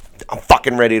like, "I'm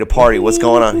fucking ready to party. What's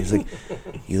going on?" He's like,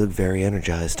 "You look very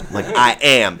energized." I'm like, "I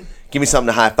am. Give me something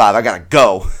to high five. I gotta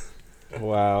go."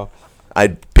 Wow. I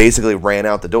basically ran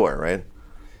out the door, right?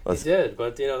 You did,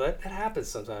 but you know that happens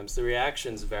sometimes. The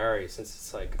reactions vary, since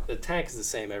it's like the tank is the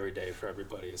same every day for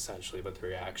everybody essentially, but the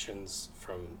reactions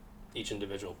from each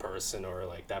individual person or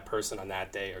like that person on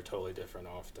that day are totally different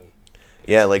often.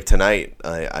 Yeah, like tonight,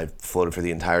 I floated for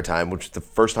the entire time, which is the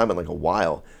first time in like a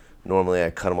while. Normally, I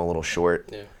cut them a little short.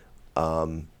 Yeah.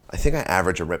 I think I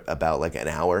average about like an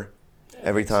hour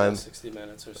every time. 60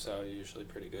 minutes or so, usually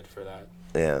pretty good for that.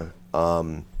 Yeah.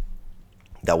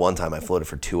 That one time I floated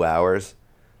for 2 hours,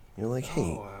 You're like,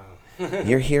 hey, Oh, wow.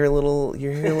 you're here a little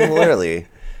early. Why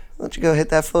don't you go hit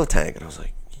that float tank? And I was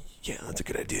like, yeah, that's a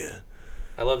good idea.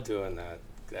 I love doing that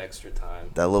extra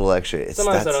time. That little extra.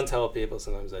 Sometimes I don't tell people.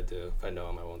 Sometimes I do. If I know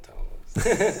them, I won't tell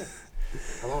them.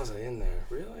 How long was I in there?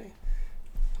 Really?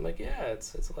 I'm like, yeah,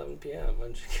 it's 11 p.m. Why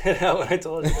didn't you get out when I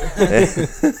told you?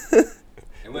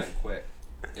 It went quick.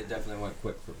 It definitely went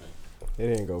quick for me. It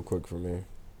didn't go quick for me.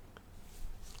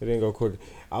 It didn't go quick.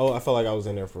 I felt like I was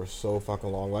in there for so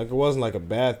fucking long. Like, it wasn't like a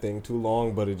bad thing, too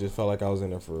long, but it just felt like I was in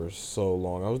there for so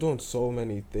long. I was doing so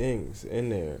many things in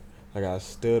there. Like, I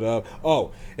stood up.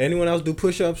 Oh, anyone else do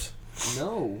push-ups?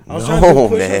 No. I was trying to do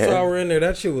push-ups man. while we were in there.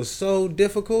 That shit was so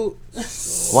difficult.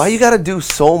 Why you gotta do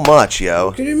so much, yo?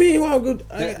 What do you mean? Well,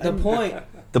 The point.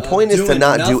 The point is to doing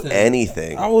not do nothing.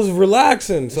 anything. I was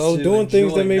relaxing, so I was To doing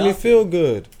things that enjoy made me nothing. feel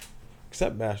good.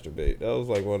 Except masturbate. That was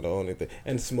like one of the only things.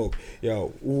 And smoke.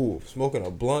 Yo, smoking a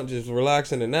blunt, just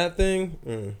relaxing in that thing.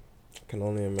 Can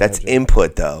only imagine. That's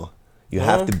input, though. You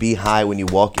Huh? have to be high when you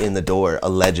walk in the door,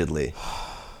 allegedly.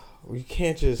 We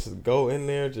can't just go in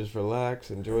there, just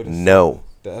relax, enjoy the No.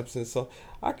 the Epsom salt.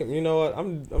 I can. You know what?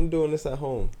 I'm doing this at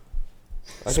home.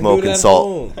 I can Smoking do it at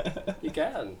salt. home. You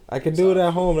can. I can do it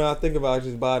at home. Now I think about it,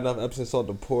 just buy enough Epsom salt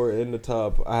to pour it in the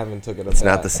tub. I haven't took it. It's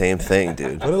not the same thing,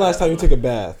 dude. When the last time you took a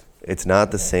bath? It's not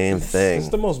the same thing. It's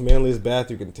the most manliest bath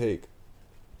you can take.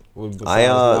 I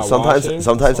Washing.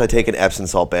 sometimes I take an Epsom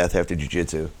salt bath after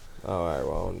jiu-jitsu. Oh, all right,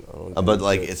 well, I don't do But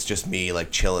like shit. it's just me like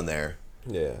chilling there.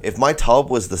 Yeah. If my tub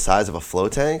was the size of a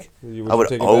float tank, I would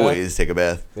take a always take a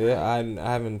bath. Yeah, I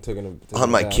haven't taken a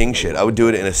On my bath king in a shit, I long would do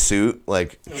it time. in a suit,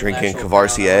 like drinking actual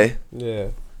Cavassier. Yeah.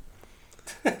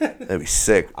 That'd be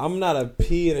sick. I'm not a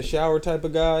pee in a shower type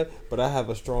of guy, but I have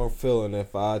a strong feeling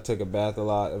if I took a bath a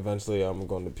lot, eventually I'm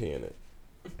going to pee in it.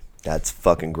 That's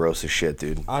fucking gross as shit,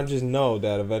 dude. I just know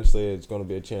that eventually it's going to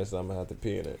be a chance that I'm going to have to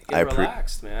pee in it. Get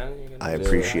relaxed, man. You're gonna I just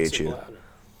appreciate relax your you. bladder.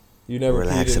 You never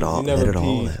Relax peed it all, you never let it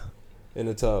all peed out. in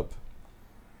the tub.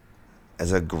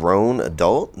 As a grown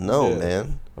adult, no, Yeah.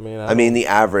 man. I mean, the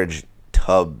average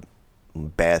tub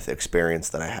bath experience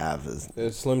that I have is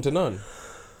it's slim to none.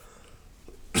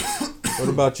 What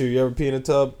about you? You ever pee in a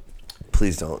tub?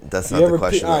 Please don't. That's You not ever the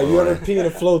question. Pee, you ever pee in a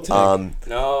float tank?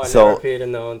 No, I so- never peed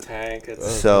in the own tank.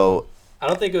 So I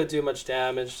don't think it would do much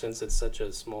damage since it's such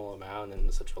a small amount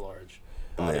and such a large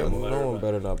body of water. No one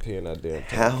better not pee in that damn tank.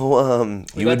 how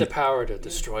You got the power to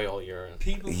destroy all urine.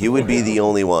 you would be the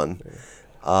only one.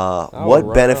 would What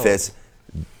run benefits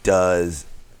does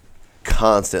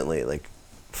constantly like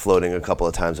floating a couple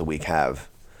of times a week have?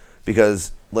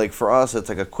 Because like for us, it's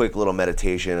like a quick little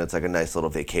meditation. It's like a nice little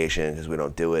vacation because we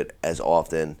don't do it as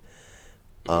often.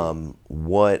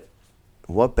 What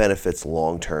benefits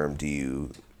long term do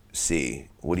you see?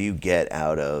 What do you get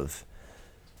out of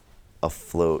a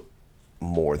float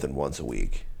more than once a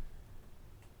week?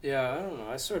 Yeah, I don't know.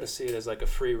 I sort of see it as like a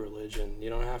free religion. You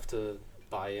don't have to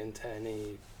buy into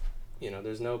any,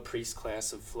 there's no priest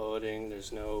class of floating.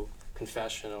 There's no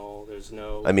confessional. There's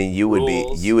no I mean, you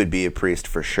rules. would be a priest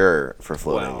for sure for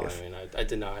floating. Well, I mean, I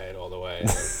deny it all the way.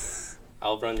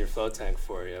 I'll run your float tank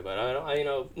for you, but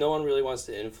no one really wants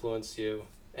to influence you,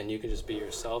 and you can just be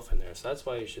yourself in there. So that's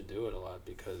why you should do it a lot,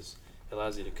 because it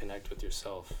allows you to connect with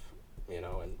yourself, and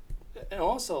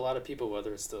also a lot of people, whether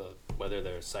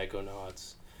they're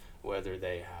psychonauts, whether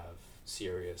they have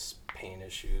serious pain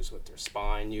issues with their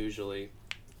spine usually,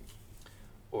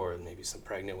 or maybe some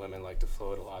pregnant women like to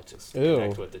float a lot just to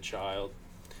connect with the child.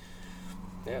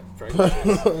 Yeah, pregnant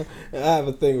chicks. I have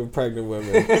a thing with pregnant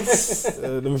women.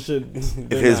 Them shit. If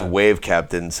his wave cap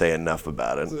didn't say enough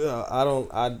about it.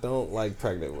 I don't like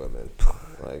pregnant women.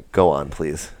 Like, go on,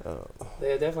 please.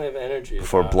 They definitely have energy.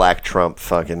 Before Black Trump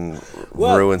fucking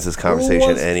What? ruins this conversation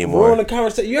Ruin anymore. the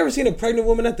conversation. You ever seen a pregnant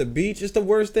woman at the beach? It's the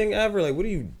worst thing ever. Like, what are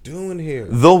you doing here?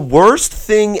 The worst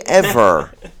thing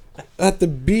ever. At the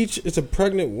beach, it's a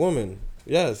pregnant woman.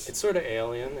 Yes. It's sort of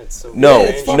alien. It's so No,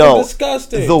 it's fucking no.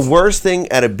 disgusting. The worst thing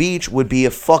at a beach would be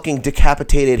a fucking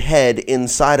decapitated head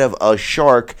inside of a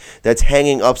shark that's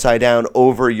hanging upside down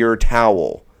over your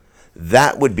towel.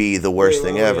 That would be the worst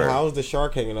thing ever. How is the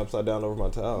shark hanging upside down over my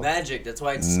towel? Magic. That's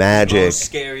why it's Magic. the most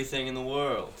scary thing in the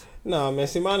world. No, man.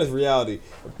 See, mine is reality.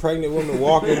 A pregnant woman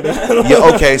walking down.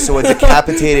 Yeah, okay, so a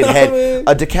decapitated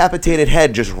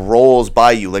head, just rolls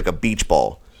by you like a beach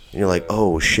ball. And you're like,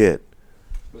 oh shit.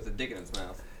 With a dick in its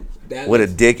mouth. With a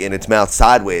dick in its mouth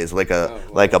sideways, like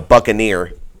a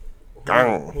buccaneer.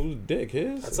 Whose dick?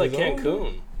 His? That's like His own?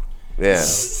 Cancun. Yeah.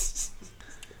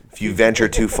 If you venture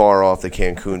too far off the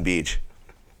Cancun beach.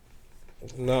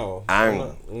 No. I'm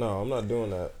not doing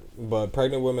that. But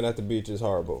pregnant women at the beach is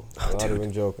horrible. I'm not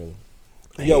even joking.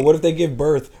 Yo, what if they give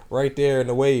birth right there in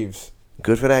the waves?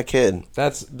 Good for that kid.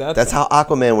 That's how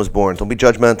Aquaman was born. Don't be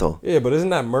judgmental. Yeah, but isn't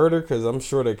that murder? Because I'm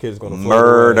sure that kid's gonna float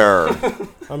Murder. away.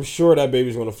 I'm sure that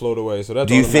baby's gonna float away. So that's.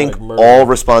 Do you think murder. all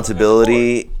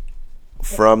responsibility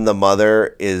from the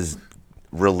mother is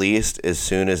released as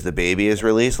soon as the baby is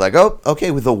released? Like, oh,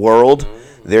 okay, with the world,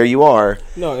 there you are.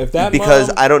 No, if that because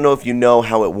mom, I don't know if you know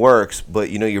how it works, but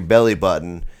you know your belly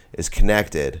button is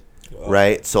connected,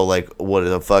 right? So like, what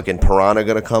is a fucking piranha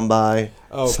gonna come by,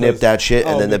 snip that shit,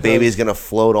 and then the baby's gonna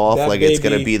float off like it's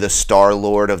gonna be the Star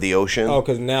Lord of the ocean? Oh,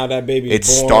 because now that baby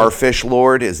it's born, Starfish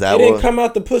Lord. Is that it what? didn't come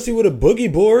out the pussy with a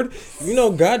boogie board? You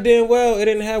know goddamn well it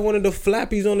didn't have one of the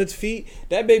flappies on its feet.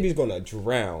 That baby's gonna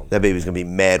drown. That baby's gonna be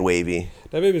mad wavy.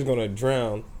 That baby's gonna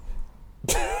drown.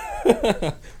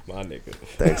 My nigga.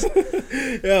 Thanks.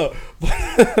 Yo.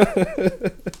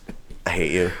 I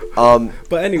hate you.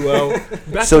 But anyway,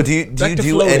 so do you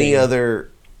do any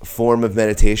other form of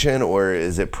meditation, or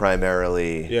is it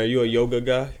primarily? Yeah, are you a yoga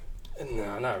guy?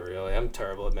 No, not really. I'm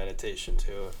terrible at meditation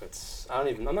too.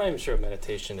 I'm not even sure what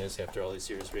meditation is after all these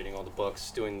years reading all the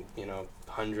books, doing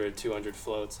 100, 200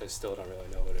 floats. I still don't really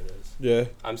know what it is. Yeah.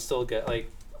 I'm still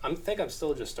I'm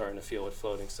still just starting to feel what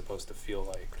floating's supposed to feel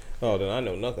like. Oh, then I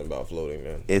know nothing about floating,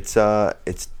 man. It's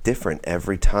different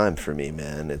every time for me,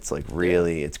 man. It's like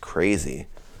really, it's crazy.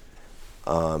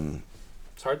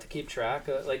 It's hard to keep track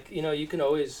of. You can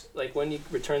always, when you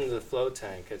return to the float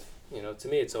tank, to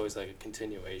me it's always like a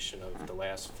continuation of the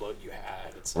last float you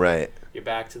had. It's like right. You're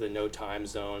back to the no time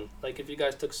zone. Like if you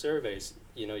guys took surveys,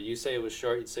 you say it was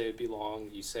short, you'd say it'd be long.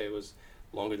 You say it was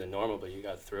longer than normal, but you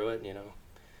got through it,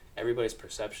 Everybody's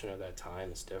perception of that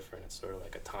time is different. It's sort of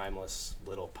like a timeless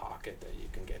little pocket that you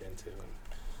can get into.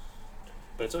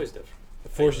 But it's always different.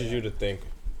 It forces you to think.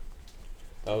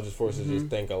 That just forces you to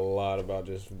think a lot about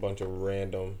just a bunch of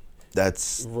random.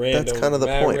 That's kind of the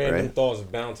point, random right? Thoughts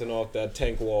bouncing off that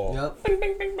tank wall. Yep. Bing,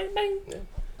 bing, bing, bing, bing. Yeah.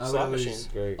 I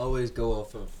would always go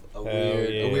off of a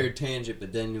weird tangent,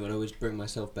 but then you would always bring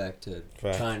myself back to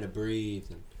trying to breathe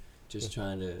and just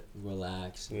trying to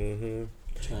relax. Mm-hmm.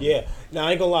 Yeah. Now,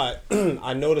 I ain't gonna lie.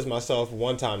 I noticed myself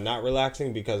one time not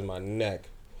relaxing because my neck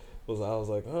I was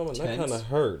like, oh, my neck kind of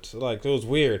hurts. Like, it was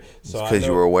weird. So because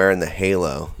you were wearing the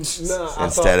halo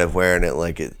instead of wearing it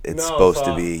like it's supposed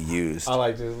to be used.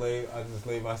 I just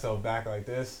laid myself back like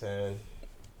this and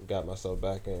got myself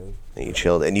back in. And you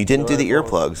chilled. And you didn't do the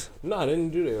earplugs. No, I didn't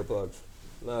do the earplugs.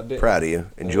 No, I didn't. Proud of you.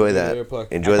 Enjoy that.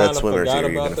 Enjoy that swimmer's ear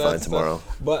you're going to find tomorrow.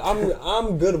 But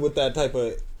I'm good with that type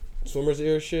of swimmer's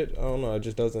ear shit. I don't know. It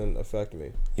just doesn't affect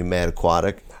me. You mad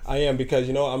aquatic? I am because,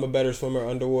 I'm a better swimmer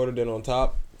underwater than on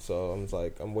top. So I'm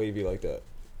like, I'm wavy like that.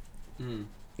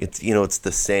 It's, it's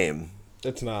the same.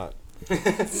 It's not.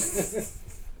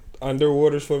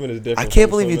 Underwater swimming is different. I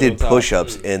can't believe you did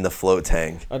push-ups in the float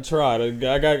tank. I tried.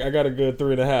 I got a good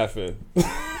 3.5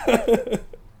 in.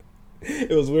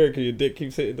 It was weird because your dick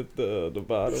keeps hitting the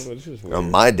bottom. It's just weird.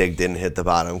 My dick didn't hit the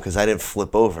bottom because I didn't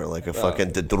flip over like a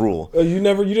fucking drool. You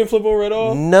didn't flip over at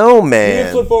all? No, man. You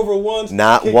didn't flip over once?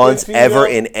 Not once ever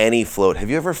in any float. Have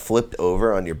you ever flipped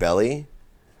over on your belly?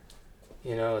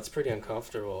 It's pretty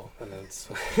uncomfortable. And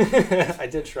I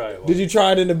did try it once. Did you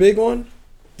try it in the big one?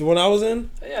 The one I was in?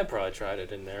 Yeah, I probably tried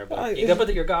it in there. But you got to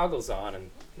put your goggles on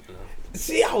and...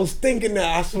 See, I was thinking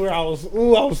that. I swear, I was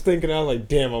thinking. I was like,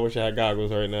 damn, I wish I had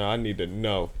goggles right now. I need to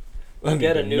know.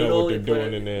 Get a noodle. You put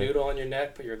a noodle on your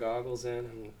neck. Put your goggles in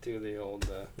and do the old.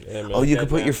 You can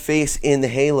put your face in the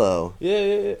halo.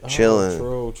 Yeah. Chilling.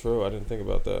 True. I didn't think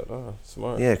about that. Oh,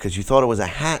 smart. Yeah, because you thought it was a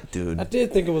hat, dude. I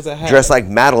did think it was a hat. Dressed like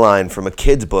Madeline from a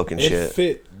kid's book and shit. It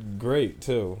fit great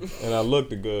too, and I looked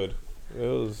good. It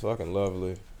was fucking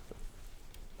lovely.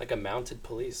 Like a mounted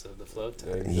police of the float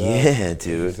tank. Exactly. Yeah,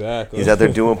 dude. Exactly. He's out there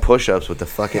doing push-ups with the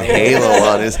fucking halo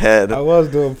on his head. I was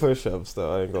doing push-ups,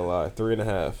 though. I ain't gonna lie.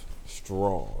 3.5.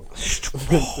 Strong.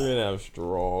 3.5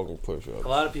 strong push-ups. A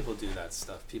lot of people do that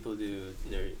stuff. People do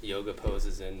their yoga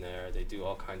poses in there. They do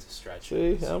all kinds of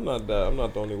stretches. See, I'm not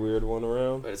the only weird one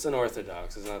around. But it's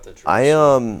unorthodox. It's not the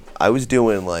tradition. I was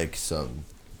doing like some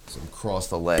cross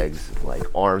the legs, like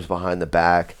arms behind the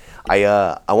back.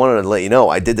 I wanted to let you know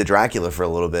I did the Dracula for a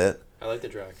little bit. I like the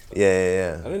Dracula.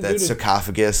 Yeah. That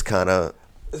sarcophagus kind of.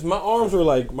 My arms were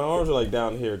like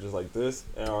down here, just like this,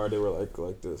 or they were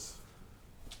like this.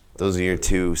 Those are your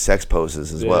two sex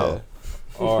poses as well.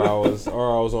 Or I was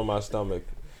on my stomach.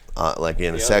 Like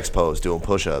in a sex pose, doing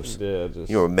push-ups. Yeah,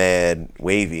 you were mad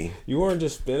wavy. You weren't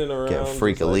just spinning around. Getting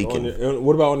freak-a-leaking.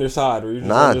 What about on your side? Were you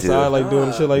just on your side, like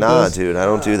doing shit like this? Nah, dude, I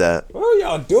don't do that. What are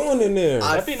y'all doing in there?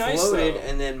 That'd be nice, floated,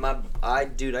 and then I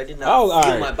did not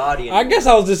feel my body anymore. I guess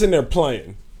I was just in there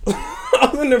playing. I I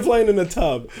was in there playing in the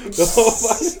tub the whole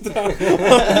fucking time.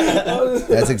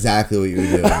 That's exactly what you were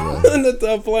doing, I was in the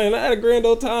tub playing. I had a grand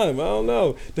old time. I don't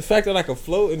know. The fact that I could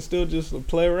float and still just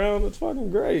play around, it's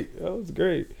fucking great. That was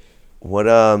great. What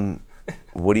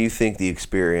do you think the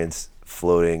experience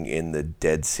floating in the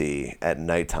Dead Sea at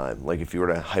nighttime, like if you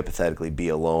were to hypothetically be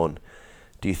alone,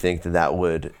 do you think that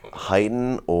would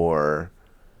heighten or?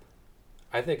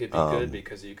 I think it'd be good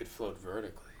because you could float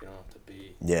vertically. You don't have to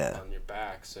be on your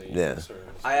back, so you can sort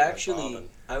of. I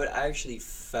actually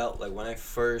felt like when I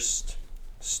first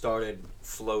started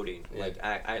floating, like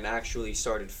I actually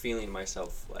started feeling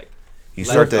myself like. You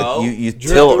start to you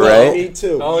tilt, right? Me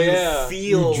too. Oh yeah.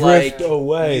 You drift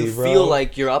away, you bro. feel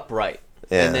like you're upright,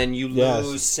 and then you Yes.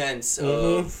 lose sense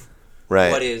of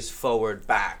Right. what is forward,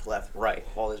 back, left, right,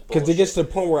 all this bullshit. Because it gets to the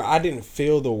point where I didn't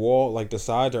feel the wall, like the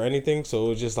sides or anything, so it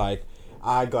was just like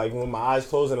when my eyes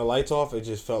closed and the lights off, it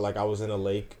just felt like I was in a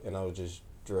lake and I was just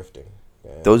drifting.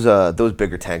 Yeah. Those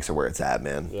bigger tanks are where it's at,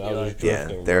 man. Yeah, I was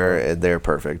drifting, they're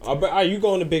perfect. You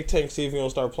go in the big tank, see if you don't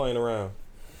start playing around.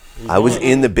 I was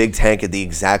in the big tank at the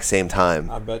exact same time.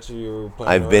 I bet you were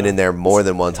playing I've been in there more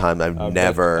than one time. I've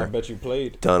never I bet you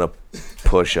played. done a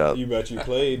push-up. You bet you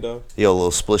played, though. Yo, a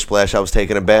little splish splash. I was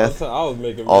taking a bath. I was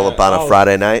making all up on a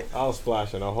Friday night. I was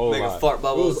splashing a whole Making lot. fart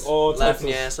bubbles, It was all laughing types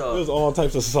your ass of, off. It was all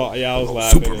types of salt. Yeah, I was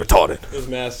laughing. Super retarded. There was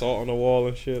mad salt on the wall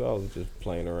and shit. I was just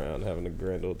playing around, having a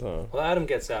grand old time. Well, Adam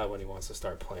gets out when he wants to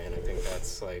start playing. I think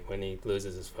that's like when he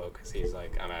loses his focus. He's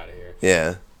like, I'm out of here.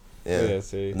 Yeah.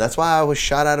 See. And that's why I was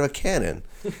shot out of a cannon.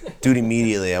 Dude,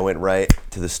 immediately I went right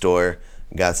to the store,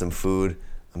 got some food.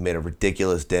 I made a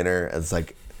ridiculous dinner. It's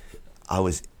like,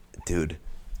 dude.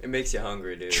 It makes you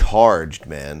hungry, dude. Charged,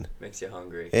 man. Makes you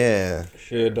hungry. Yeah.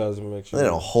 Sure. Yeah, it does. It makes you. I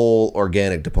had a whole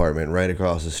organic department right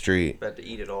across the street. About to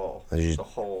eat it all. I just the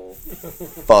whole.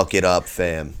 Fuck it up,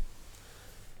 fam.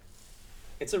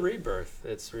 It's a rebirth.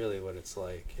 It's really what it's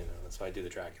like. You know, that's why I do the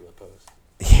Dracula pose.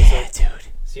 Yeah, dude.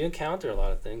 So you encounter a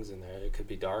lot of things in there. It could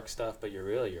be dark stuff, but you're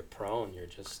prone. You're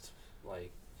just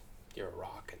like, you're a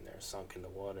rock in there, sunk in the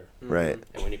water. Right.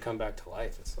 And when you come back to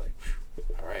life, it's like,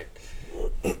 all right,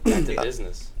 back to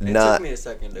business. It took me a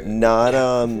second to.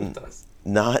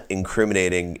 Not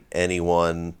incriminating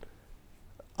anyone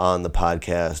on the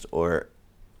podcast or.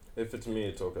 If it's me,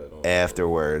 it's okay.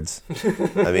 Afterwards,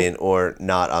 I mean, or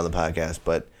not on the podcast,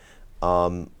 but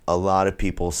a lot of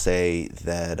people say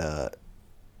that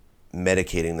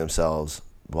medicating themselves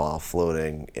while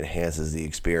floating enhances the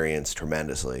experience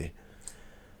tremendously.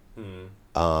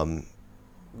 But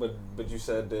you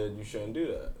said that you shouldn't do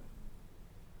that.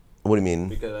 What do you mean?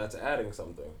 Because that's adding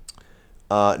something.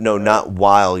 No, not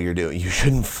while you're doing. You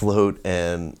shouldn't float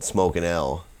and smoke an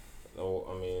L. No,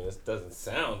 I mean it doesn't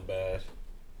sound bad.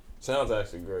 Sounds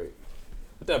actually great.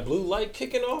 With that blue light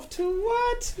kicking off too,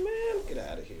 what, man? Get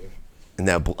out of here. And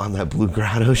on that blue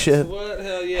grotto shit. What?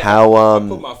 Hell yeah. How I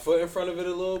put my foot in front of it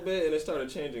a little bit and it started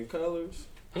changing colors.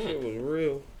 Shit was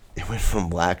real. It went from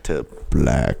black to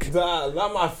black. Nah,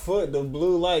 not my foot, the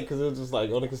blue light, because it was just like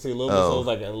only could see a little bit, so it was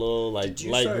like a little like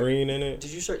light green in it.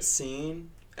 Did you start seeing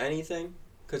anything?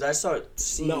 Because I started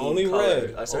seeing only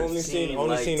colors. red. I started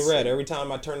only seeing red. Every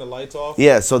time I turn the lights off.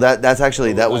 Yeah, so that's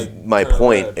actually that was my turn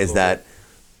point. red Is for that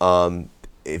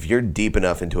if you're deep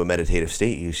enough into a meditative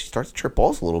state, you start to trip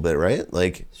balls a little bit, right?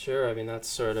 Like. Sure, I mean that's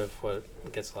sort of what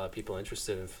gets a lot of people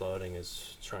interested in floating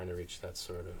is trying to reach that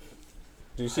sort of.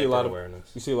 Do you see a lot of awareness?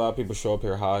 You see a lot of people show up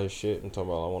here high as shit and talking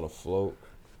about I want to float.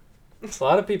 A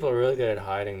lot of people are really good at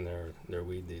hiding their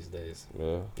weed these days.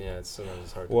 Yeah. Yeah, it's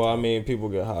sometimes hard. Well, I mean, people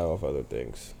get high off other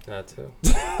things. That too.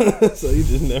 So you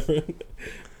just never.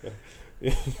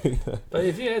 But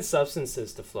if you add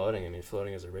substances to floating, I mean,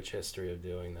 floating has a rich history of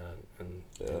doing that, and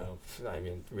you know, I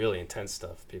mean, really intense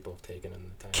stuff people have taken in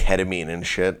the tank. Ketamine and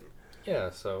shit. Yeah,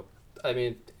 so I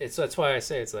mean, that's why I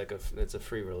say it's like it's a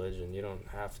free religion. You don't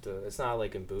have to. It's not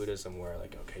like in Buddhism where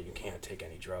like, okay, you can't take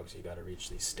any drugs. You got to reach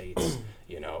these states,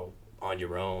 you know, on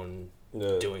your own,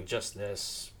 doing just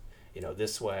this, you know,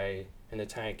 this way. In the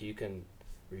tank, you can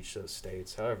reach those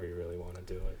states however you really want to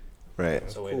do it. Right.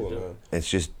 That's a way to do it. It's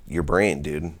just your brain,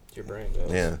 dude. It's your brain.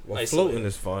 Yeah. Well, floating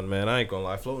is fun, man. I ain't gonna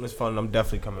lie. Floating is fun. I'm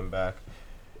definitely coming back.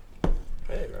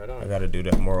 Hey, right on. I gotta do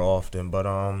that more often, but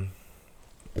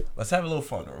let's have a little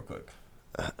fun real quick.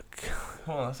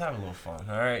 Come on, let's have a little fun.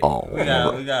 All right. Oh, we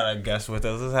got a guest with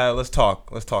us. Let's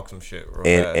talk some shit. Real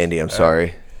fast. Andy, I'm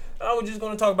sorry. Oh, we're just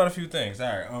gonna talk about a few things. All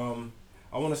right.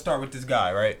 I want to start with this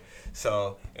guy, right?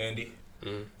 So, Andy.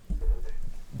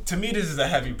 To me, this is a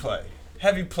heavy play.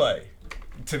 Heavy play,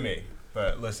 to me.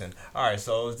 But listen. All right.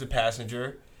 So it was the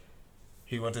passenger.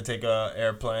 He went to take a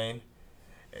airplane,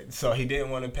 so he didn't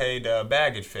want to pay the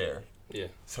baggage fare. Yeah.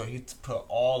 So he put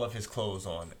all of his clothes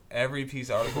on. Every piece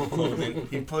of article of clothing,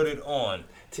 he put it on.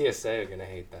 TSA are gonna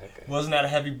hate that guy. Wasn't that a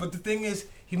heavy? But the thing is,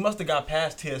 he must have got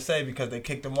past TSA because they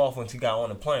kicked him off once he got on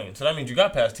the plane. So that means you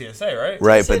got past TSA, right?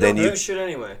 Right, TSA but then don't you do shit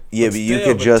anyway. Yeah, But but you still,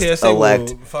 could but just TSA will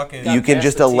elect. fucking- You can Got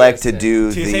just past the elect to TSA.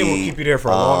 do TSA the. will keep you there for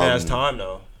a long ass time,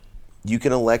 though. You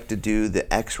can elect to do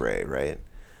the X-ray, right?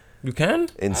 You can?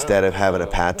 Instead of having a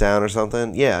know. pat down or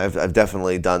something. Yeah, I've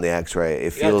definitely done the X-ray.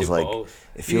 It You gotta feels do like both.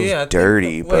 it feels Yeah, I think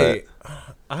dirty, wait,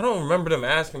 I don't remember them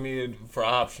asking me for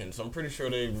options. I'm pretty sure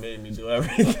they made me do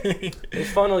everything. They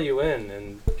funnel you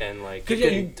in and like 'Cause you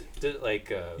yeah, can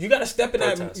like You gotta step in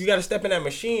that. Protest. You gotta step in that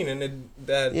machine, and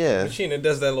that Yeah. machine that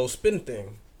does that little spin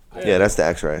thing. yeah, that's the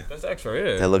X-ray. That's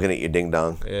X-ray. Yeah. They're looking at your ding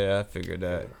dong. Yeah, I figured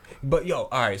that. But yo,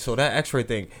 all right. So that X-ray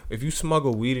thing. If you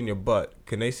smuggle weed in your butt,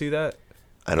 can they see that?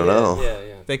 I don't know. Yeah.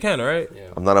 They can, right?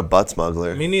 Yeah. I'm not a butt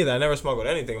smuggler. Me neither. I never smuggled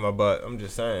anything in my butt. I'm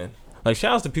just saying. Like,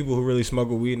 shouts to people who really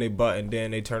smuggle weed in their butt and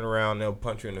then they turn around and they'll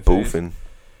punch you in the face. Boofing.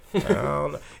 I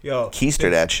don't know. Yo,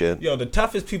 Keister that shit. Yo, the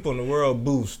toughest people in the world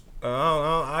boost.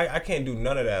 I can't do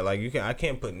none of that. Like I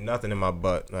can't put nothing in my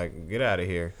butt. Like, get out of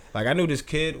here. Like, I knew this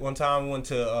kid one time went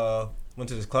to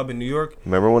this club in New York.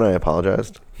 Remember when I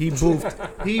apologized? He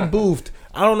boofed.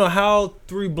 I don't know how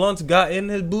 3 blunts got in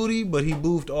his booty, but he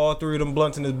boofed all 3 of them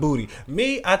blunts in his booty.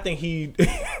 Me, I think he.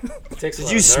 Did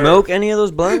you smoke any of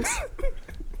those blunts?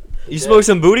 You smoked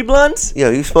some booty blunts?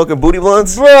 Yo, you smoking booty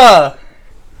blunts? Bruh!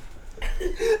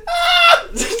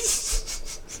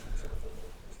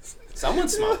 Someone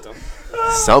smoked them.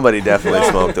 Somebody definitely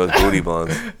smoked those booty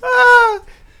blunts.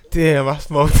 Damn, I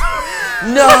smoked.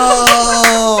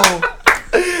 No!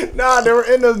 Nah, they were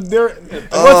in the.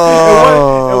 It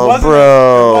wasn't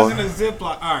a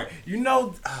Ziploc. All right, you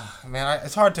know, man,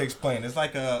 it's hard to explain. It's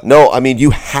like a. No, I mean,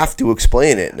 you have to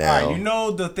explain it now. All right, you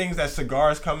know the things that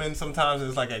cigars come in sometimes.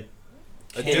 It's like a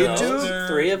Dude,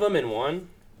 3 of them in one.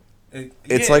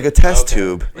 It's like a test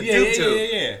tube.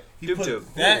 Yeah. He Doob put tube.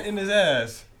 that in his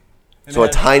ass. And So a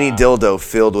then- tiny dildo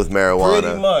filled with Pretty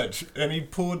marijuana. much, and he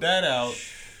pulled that out,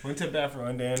 went to the bathroom,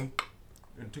 and then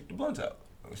took the blunts out.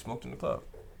 We smoked in the club.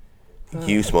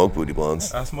 You smoke booty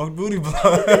blunts. I smoked booty blunt.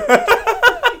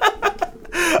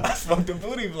 I smoked a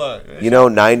booty blunt. You know,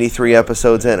 93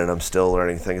 episodes in, and I'm still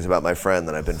learning things about my friend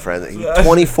that I've been friends.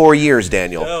 24 years,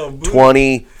 Daniel. Yo, booty-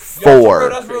 24. Yo, for real,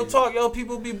 that's real talk. Yo,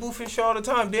 people be boofing shit all the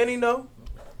time. Danny know.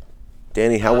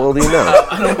 Danny, how well do you know?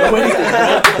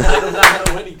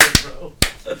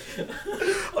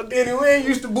 Oh, Danny, we ain't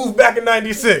used to boof back in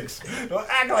 '96. Don't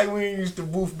act like we ain't used to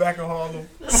boof back in Harlem.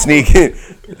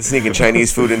 Sneaking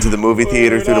Chinese food into the movie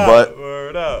theater through the butt.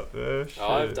 Word up, man.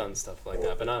 Oh, I've done stuff like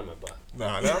that, but not in my butt.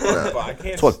 Nah, I can't.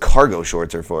 That's what cargo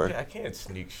shorts are for. Yeah, I can't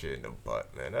sneak shit in the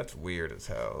butt, man. That's weird as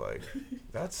hell. Like,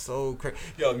 that's so crazy.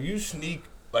 Yo, you sneak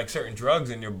like certain drugs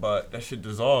in your butt, that shit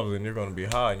dissolves and you're gonna be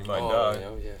high and you might die.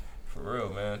 Yeah. For real,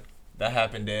 man. That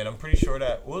happened then. I'm pretty sure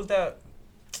that. What was that?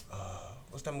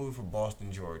 What's that movie for Boston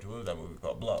George? What was that movie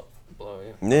called? Blow.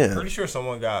 Yeah. Pretty sure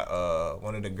someone got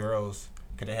one of the girls,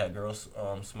 because they had girls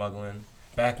smuggling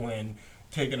back when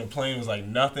taking a plane was like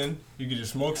nothing. You could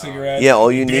just smoke cigarettes. Yeah,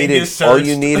 all you needed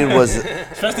was.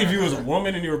 Especially if you was a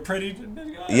woman and you were pretty.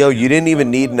 Yo, you didn't even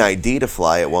need an ID to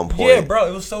fly at one point. Yeah, bro,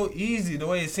 it was so easy the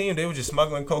way it seemed. They were just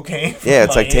smuggling cocaine. From Yeah,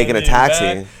 it's like taking a Miami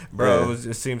taxi. back. Bro,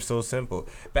 Yeah. it seemed so simple.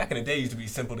 Back in the day, it used to be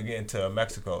simple to get into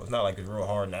Mexico. It's not like it's real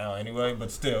hard now anyway,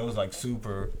 but still, it was like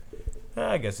super.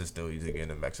 I guess it's still easy to get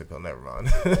into Mexico. Never mind.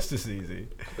 It's just easy.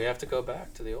 We have to go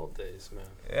back to the old days, man.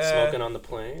 Yeah. Smoking on the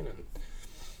plane and.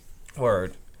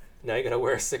 Word. Now you gotta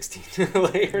wear 16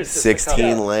 layers.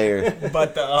 16 layers.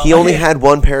 But he only had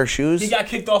one pair of shoes? He got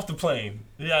kicked off the plane.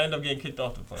 Yeah, I ended up getting kicked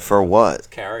off the plane. For what?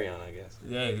 Carry on, I guess.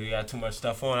 Yeah, he got too much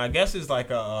stuff on. I guess it's like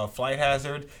a flight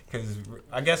hazard because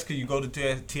I guess you go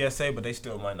to TSA, but they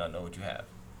still might not know what you have.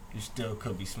 You still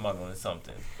could be smuggling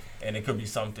something, and it could be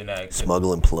something that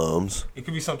Smuggling plums. It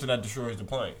could be something that destroys the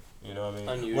plane. You know what I mean?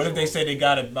 Unusual. What if they say they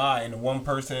got it by, and the one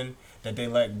person that they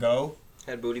let go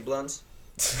had booty blunts?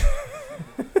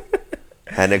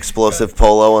 Had an explosive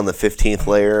polo on the 15th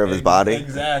layer of his body.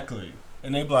 Exactly.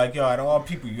 And they be like, yo, out of all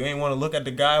people, you ain't want to look at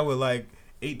the guy with like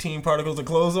 18 particles of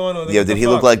clothes on? Or Yo, did he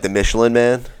look like the Michelin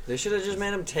Man? They should have just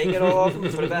made him take it all off and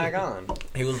put it back on.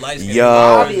 He was light skinned. Yo,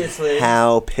 Obviously.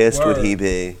 how pissed would Word. he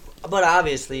be? But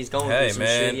obviously, he's going Hey, through some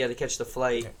man. shit. He had to catch the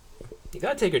flight. You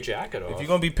gotta take your jacket off. If you're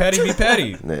going to be petty, be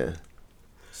petty. Yeah.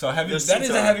 So heavy, Those that seats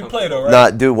is a are heavy play though, right? Nah,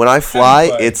 dude, when I fly,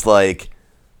 play. it's like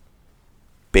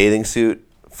bathing suit,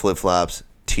 flip-flops,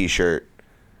 t-shirt,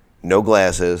 no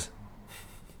glasses,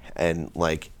 and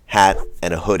like hat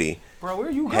and a hoodie, Bro,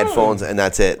 where you going? headphones, and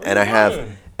that's it. Where And you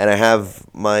I going? have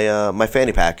my my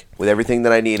fanny pack with everything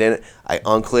that I need in it. I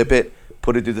unclip it,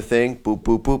 put it through the thing, boop,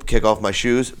 boop, boop, kick off my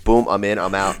shoes, boom, I'm in,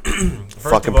 I'm out.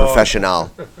 Fucking of all-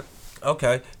 professional.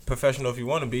 Okay, professional if you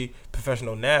want to be.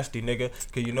 Professional nasty, nigga.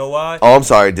 Cause you know why? Oh, I'm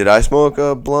sorry. Did I smoke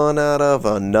a blunt out of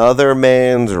another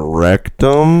man's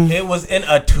rectum? It was in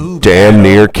a tube. Damn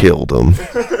near killed him.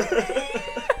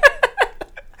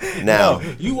 Now,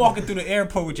 No, you walking through the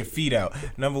airport with your feet out.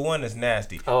 Number one, that's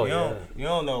nasty. Oh, You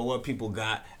don't know what people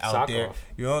got out Sock there. off.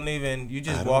 You don't even. You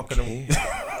just I walking. don't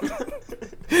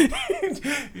You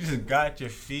just got your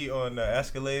feet on the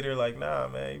escalator. Like, nah,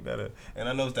 man, you better. And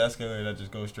I know it's the escalator that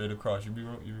just goes straight across. You be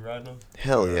riding them?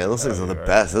 hell yeah, those things are the Right.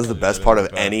 best. This is the best part of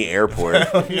any airport.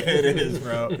 Yeah, it is,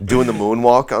 bro. Doing the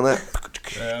moonwalk on that.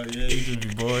 Hell yeah, you just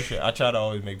be bullshit. I try to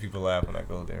always make people laugh when I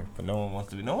go there, but no one wants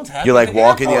to be. No one's happy. You're like at the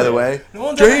walking the airport. other way. No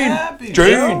one's ever Jane, happy.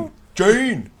 Jane, bro.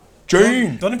 Jane,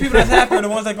 Jane. The only people that's happy are the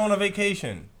ones that go on a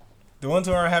vacation. The ones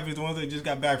who aren't happy are the ones that just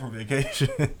got back from vacation.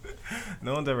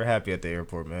 No one's ever happy at the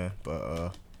airport, man.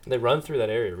 But They run through that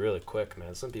area really quick,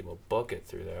 man. Some people book it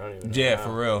through there. I don't even know yeah, how.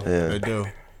 for real, Yeah. they do.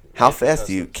 How fast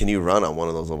can you run on one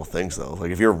of those little things though?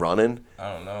 Like if you're running,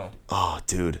 I don't know. oh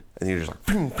dude, and you're just like,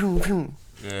 boom, boom, boom.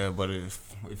 Yeah, but if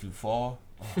you fall,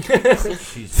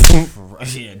 Jesus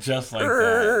Christ. Yeah, just like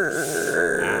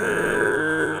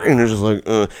that. And you're just like,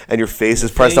 and your face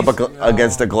is pressed up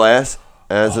against the glass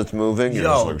as it's moving. You're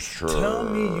just Yo, like, sure. tell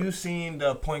me you seen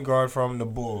the point guard from the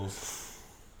Bulls.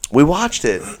 We watched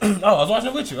it. Oh, I was watching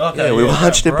it with you. Okay, Yeah, we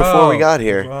watched it before we got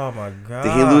here. Oh my god!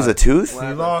 Did he lose a tooth? He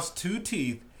lost 2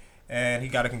 teeth, and he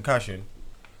got a concussion.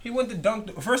 He went to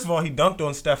dunk. First of all, he dunked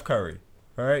on Steph Curry.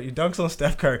 All right, he dunks on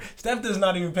Steph Curry. Steph does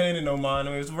not even pay it no mind.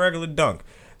 I mean, it's a regular dunk.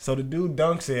 So the dude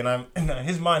dunks it, and in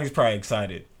his mind, he's probably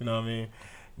excited. You know what I mean?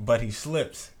 But he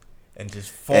slips and just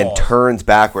falls. And turns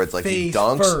backwards, like he Face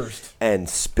dunks first. and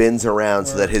spins around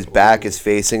so that his back is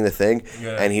facing the thing,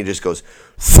 Yeah. and he just goes,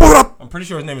 "Throw it up!" I'm pretty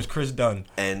sure his name is Chris Dunn.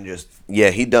 And just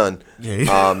he done. Yeah,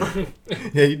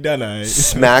 yeah, he done. All right.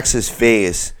 Smacks his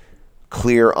face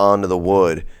clear onto the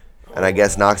wood, and I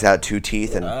guess knocks out 2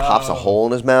 teeth and pops a hole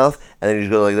in his mouth, and then he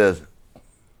just goes like this.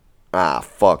 Ah,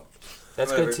 fuck.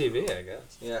 That's Whatever. good TV, I guess.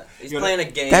 Yeah, he's playing a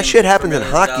game. That shit for happens in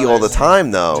millions of hockey all the dollars. time,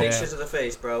 though. Take shit to the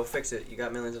face, bro. Fix it. You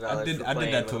got millions of dollars. for I did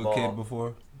playing that with to a a ball. kid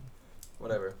before.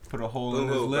 Whatever. Put a hole Boo in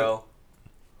his hoo, lip. bro.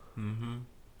 Mm-hmm.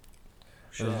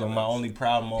 Sure It was happens. my only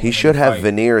proud moment. He in should the have fight.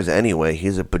 veneers anyway.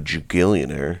 He's a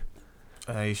bajillionaire.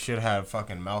 He should have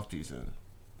fucking mouthpieces.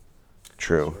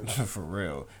 True. For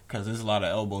real. Because there's a lot of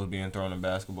elbows being thrown in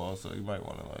basketball, so you might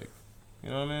want to, like, you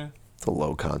know what I mean? It's a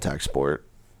low contact sport.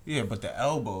 Yeah, but the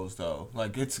elbows, though,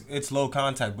 like, it's low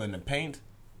contact, but in the paint,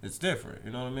 it's different.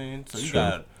 You know what I mean? So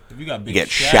True. if you got big get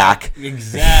Shaq. Shaq.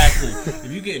 Exactly.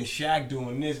 If you getting Shaq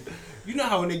doing this, you know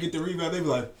how when they get the rebound, they be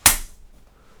like,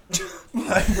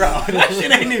 like, bro, that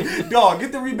shit ain't even, dog,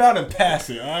 get the rebound and pass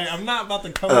it, all right? I'm not about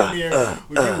to come in here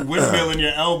with you windmilling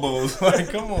your elbows. Like,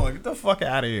 come on, get the fuck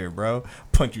out of here, bro.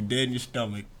 Punch you dead in your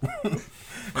stomach.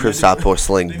 Kristaps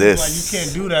sling They be this. like, you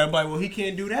can't do that. I'm like, well, he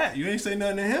can't do that. You ain't say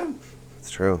nothing to him. It's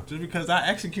true. Just because I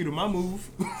executed my move.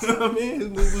 You know what I mean? His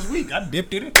move was weak. I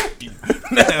dipped it and hooked you.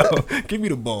 Now, give me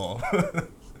the ball.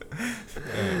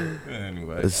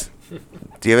 Anyway.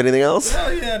 Do you have anything else?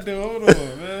 Hell yeah, dude. Hold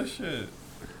on, man. Shit.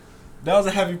 That was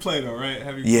a heavy play, though, right?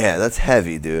 Heavy play. Yeah, that's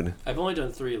heavy, dude. I've only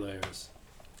done 3 layers.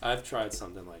 I've tried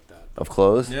something like that. Of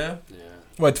clothes? Yeah? Yeah.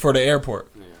 What, for the airport?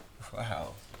 Yeah.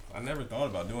 Wow. I never thought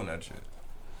about doing that shit.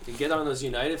 You get on those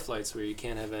United flights where you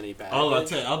can't have any baggage. I was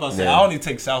about to say, Yeah. I only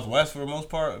take Southwest for the most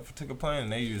part if I take a plane,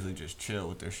 and they usually just chill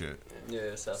with their shit.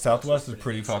 Yeah, Southwest is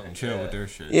pretty fucking chill with their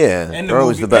shit. Yeah, and they're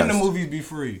always the best. And the movies be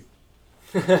free.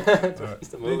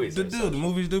 The movies. The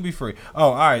movies do be free. Oh,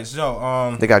 all right.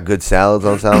 So, They got good salads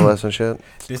on Southwest and shit.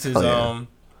 this is Oh, yeah.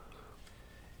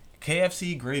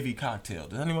 KFC gravy cocktail.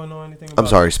 Does anyone know anything about I'm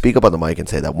sorry, speak up on the mic and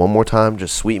say that one more time.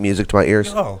 Just sweet music to my ears.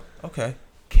 it? Oh, okay.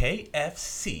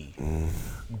 KFC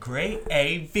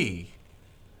gravy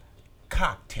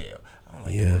cocktail. I don't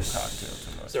like Yes. cocktail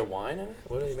too much. Is there wine in it?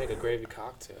 What do you make a gravy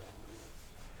cocktail?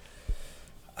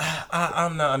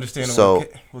 I'm not understanding. So,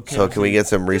 what so can we KFC get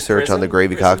some research on the prison?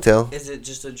 gravy Prison? cocktail? Is it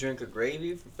just a drink of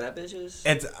gravy for fat bitches?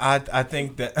 It's I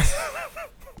think that.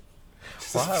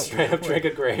 Why? Straight up drink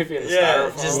of gravy in the Yeah,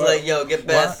 styrofoam. just like, yo, get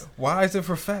Beth. Why is it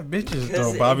for fat bitches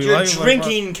Because though, Bobby? you're Why you like-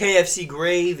 drinking KFC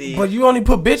gravy. But you only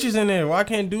put bitches in there. Why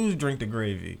can't dudes drink the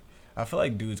gravy? I feel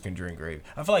like dudes can drink gravy.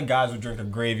 I feel like guys would drink a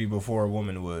gravy before a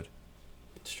woman would.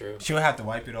 It's true. She would have to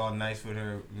wipe it all nice with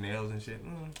her nails and shit.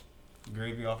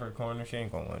 Gravy off her corner. She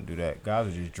ain't gonna want to do that. Guys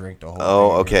would just drink the whole Oh,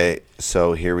 thing. okay.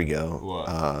 So here we go.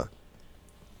 What?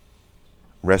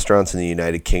 Restaurants in the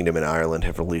United Kingdom and Ireland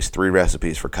have released 3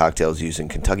 recipes for cocktails using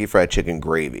Kentucky Fried Chicken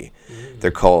gravy.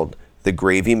 They're called the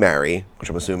Gravy Mary, which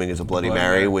I'm assuming is a Bloody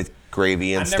Mary with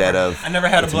gravy instead of I never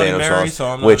had a the Bloody tomato Mary, sauce, so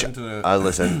I'm not which into the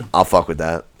listen, I'll fuck with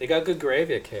that. They got good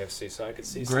gravy at KFC, so I could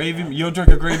see gravy. some. You'll drink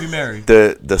a Gravy Mary.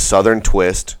 The Southern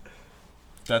Twist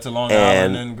That's a Long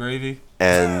Island and gravy.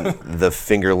 and the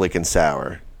finger licking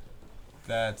sour.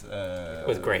 That's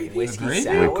with gravy. Whiskey gravy?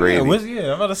 sour. With gravy. Yeah,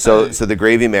 I'm about to So say. the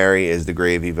Gravy Mary is the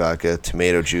gravy, vodka,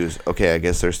 tomato juice. Okay, I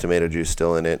guess there's tomato juice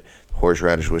still in it.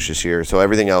 Horseradish was just here. So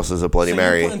everything else is a Bloody So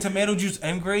Mary. you putting tomato juice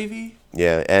and gravy?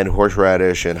 Yeah, and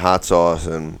horseradish and hot sauce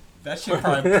and That shit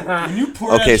probably. When you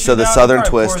pour Okay, that so shit the out, Southern it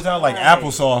probably Twist- pours out like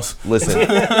applesauce. listen.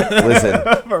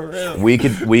 For real.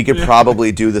 We could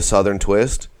probably do the Southern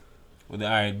Twist. Well, all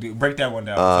right, break that one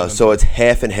down. So it's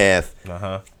half and half.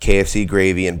 KFC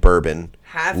gravy and bourbon.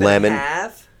 Half lemon. and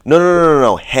half?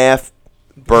 No. Half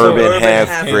bourbon,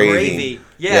 half gravy.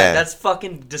 Yeah, that's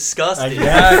fucking disgusting.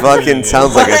 Fucking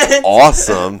sounds like it's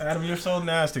awesome. Adam, you're so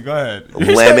nasty. Go ahead.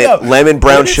 Lemon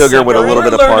brown sugar with a little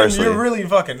bit of parsley. You're really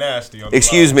fucking nasty. On the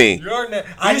Excuse line. me. You're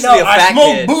I used to be a fat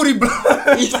kid. booty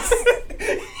blunts.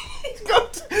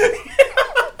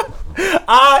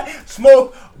 I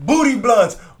smoke booty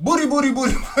blunts. Booty.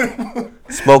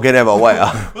 Smoking ever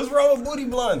well. What's wrong with booty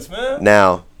blunts, man?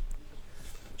 Now,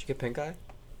 Did you get pink eye?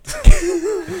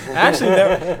 Actually,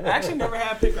 never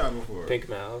had pink eye before. Pink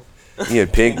mouth. you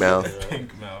had pink mouth.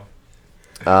 Pink mouth.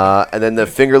 And then the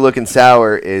finger looking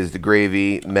sour is the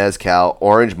gravy, mezcal,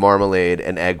 orange marmalade,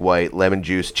 and egg white, lemon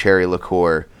juice, cherry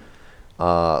liqueur,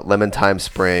 lemon thyme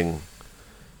spring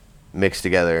mixed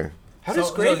together. How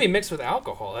does gravy mix with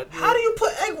alcohol? How do you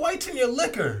put egg whites in your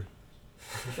liquor?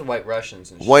 The White Russians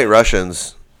and shit. White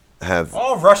Russians have.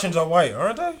 All Russians are white,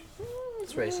 aren't they?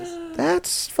 It's racist.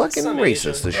 That's fucking Some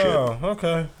racist as shit. Oh,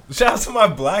 okay. Shout out to my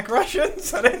black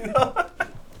Russians. I didn't know.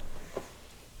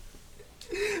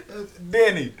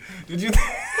 Danny, did you?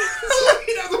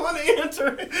 He doesn't want to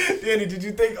answer it. Danny, did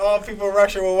you think all people in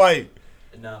Russia were white?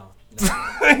 No.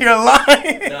 You're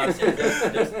lying. No,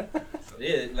 seriously.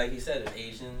 Yeah, like you said, there's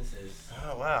Asians. There's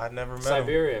Oh wow, I never met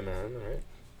Siberia, him. man. Right?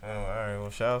 Oh, all right. Well,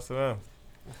 shout out to them.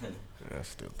 I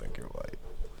still think you're white.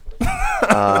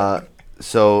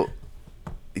 So,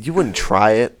 you wouldn't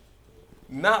try it?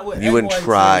 Not with You egg wouldn't whites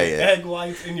try in it. Egg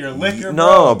whites in your liquor,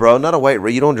 No, bro, not a white.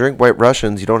 You don't drink White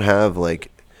Russians. You don't have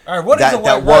like. All right, what is that, a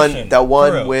white that Russian? one? That For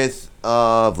one real. with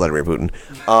Vladimir Putin.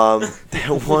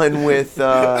 That one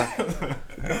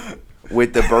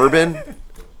with the bourbon,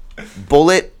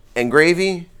 bullet and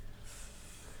gravy.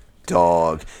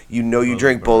 Dog, you know you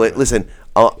drink bullet. Listen,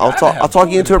 I'll talk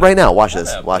you into it right now. Watch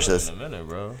this. Watch this. In a minute,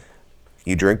 bro.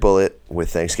 You drink bullet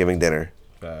with Thanksgiving dinner.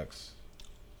 Facts.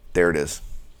 There it is.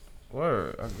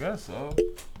 Word, I guess so.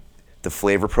 The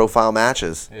flavor profile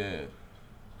matches. Yeah.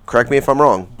 Correct me if I'm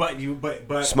wrong.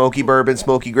 But Smoky bourbon,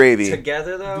 smoky gravy.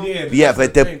 Together though? Yeah,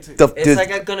 but it's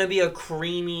like gonna be a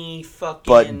creamy fucking.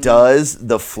 But does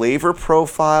the flavor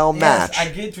profile match? Yes,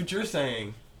 I get what you're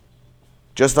saying.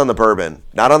 Just on the bourbon,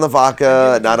 not on the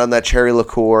vodka, not on that cherry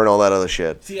liqueur and all that other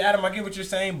shit. See, Adam, I get what you're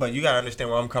saying, but you gotta understand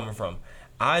where I'm coming from.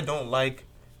 I don't like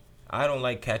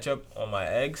ketchup on my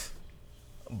eggs,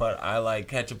 but I like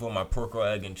ketchup on my pork roll,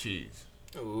 egg, and cheese.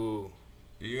 Ooh.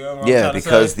 You know what I'm Yeah, trying to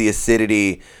because say? the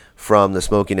acidity from the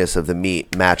smokiness of the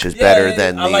meat matches better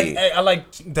than I the.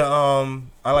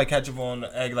 like ketchup on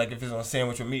the egg, like if it's on a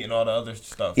sandwich with meat and all the other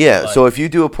stuff. Yeah, Like, so if you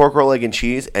do a pork roll, egg, and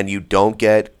cheese, and you don't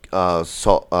get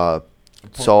salt,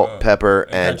 pepper,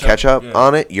 and ketchup yeah.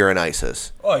 on it, you're an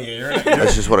ISIS. Oh yeah,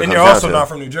 That's just what it and comes you're down also to. not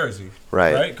from New Jersey,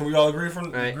 Right. Can we all agree agree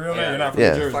on that? You're not from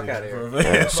Yeah. New Jersey. Fuck outta here.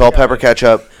 Yeah, salt, pepper,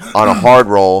 ketchup on a hard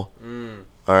roll.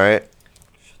 All right.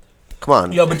 Come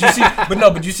on. Yo, but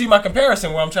you see my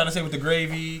comparison where I'm trying to say with the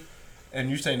gravy, and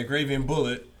you're saying the gravy and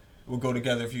bullet will go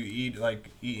together if you eating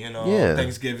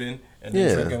Thanksgiving and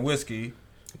then drinking whiskey.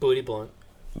 Booty blunt.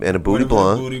 And a booty What if it's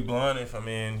blunt. a booty blunt. If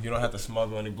you don't have to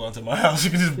smuggle any blunts in my house, you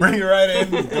can just bring it right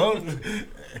in.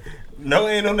 No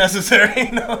anal necessary.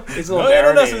 No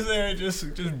anal necessary. Just.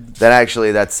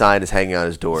 That sign is hanging on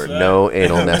his door. No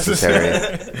anal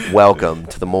necessary. Welcome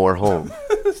to the Moore home.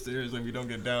 Seriously, we don't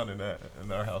get down in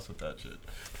our house with that shit.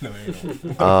 No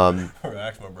anal. Or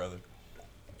ask my brother.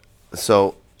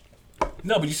 So.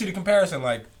 No, but you see the comparison,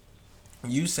 like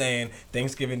you saying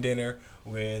Thanksgiving dinner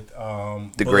with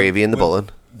the gravy and the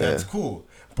bullet. That's cool.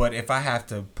 But if I have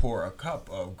to pour a cup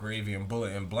of gravy and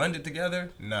bullet and blend it together,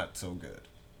 not so good.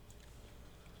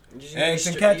 Eggs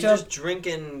and ketchup. You're just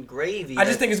drinking gravy. I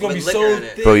just think it's gonna be with so liquor in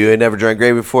it. thick. Bro, you ain't never drank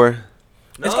gravy before?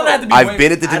 No. It's gonna have to be. I've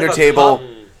been at the Out of dinner a table. cup.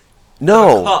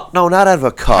 No, not out of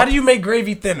a cup. How do you make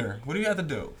gravy thinner? What do you have to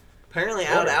do? Apparently,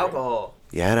 out alcohol.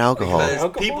 You had alcohol.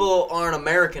 Because people aren't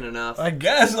American enough. I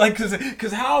guess, like,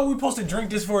 cause how are we supposed to drink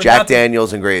this for Jack nothing?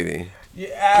 Daniels and gravy. Yeah,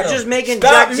 Adam, You're just making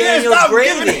stop. Jack Daniel's stop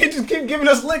gravy. Giving it, just keep giving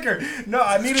us liquor. No,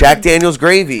 I need Jack Daniel's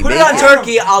gravy. Put it Make on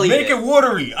turkey, I'll eat Make it. it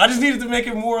watery. I just needed to make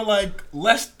it more like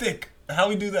less thick. How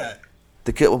we do that?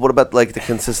 What about like the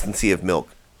consistency of milk?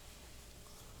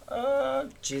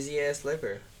 Cheesy ass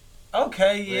liquor.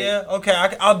 Okay, yeah, okay.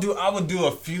 I would do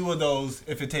a few of those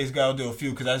if it tastes good. I'll do a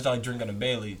few because I just like drinking a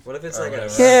Bailey. What if it's like a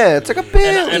Yeah, it's like a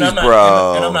Baileys, and I'm not,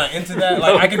 bro. And I'm not into that.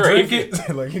 Like I can drink gravy.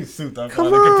 it. Like he's souped up. Come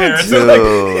the on, comparison. dude.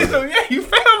 Like, so, yeah, you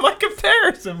found my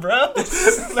comparison, bro.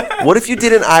 What if you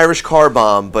did an Irish car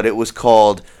bomb, but it was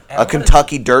called a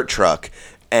Kentucky dirt truck,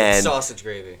 and sausage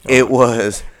gravy? it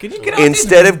was Could you get out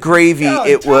instead these- of gravy, Yo,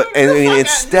 it was. tell me I the mean, fuck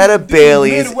instead out of these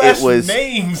Bailey's, Midwest it was.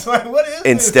 names. Like, what is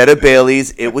Instead of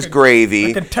Bailey's, it was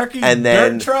gravy, a Kentucky and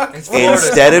then dirt truck?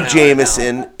 instead of Florida's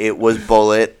Jameson, it was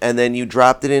Bullet, and then you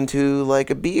dropped it into like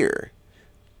a beer.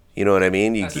 You know what I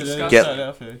mean? You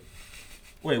get.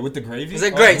 Wait, with the gravy? Is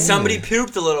it great? Somebody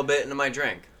puked a little bit into my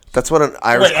drink. That's what an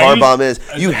Irish Wait, car are you- bomb is.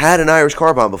 You had an Irish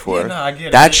car bomb before. Yeah, no, I get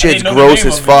it. That I shit's didn't know the gross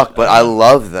name as of fuck, it. but I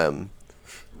love them.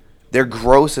 They're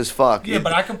gross as fuck. Yeah,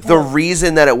 but I can The pour-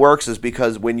 reason that it works is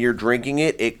because when you're drinking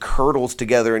it, it curdles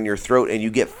together in your throat and you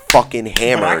get fucking But I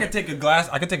hammered. could take a glass.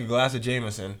 I could take a glass of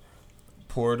Jameson,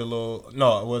 pour it a little.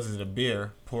 No, what is it? A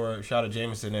beer. Pour a shot of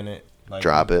Jameson in it. Like,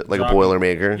 Drop it like a drop it.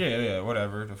 Boilermaker. Yeah,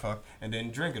 whatever the fuck, and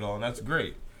then drink it all, and that's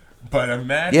great. But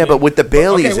imagine. Yeah, but with the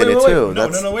Baileys in it, too. No,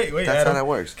 That's- wait. that's Adam. how that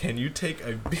works. Can you take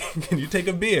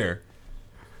a beer?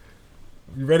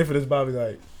 You ready for this, Bobby?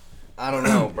 Like I don't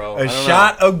know, bro. a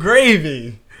shot of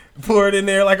gravy. Pour it in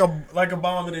there like a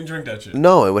bomb, and then drink that shit.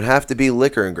 No, it would have to be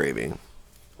liquor and gravy.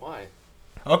 Why?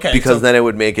 Okay, Because so- then it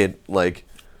would make it like.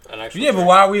 An actual Yeah, but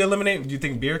why are we eliminating? Do you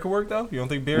think beer could work though? You don't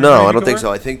think beer? and No, gravy I don't could think work?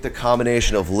 so. I think the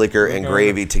combination of liquor and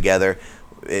gravy together,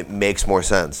 it makes more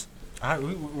sense.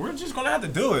 We're just gonna have to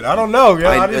do it. I don't know. Yeah,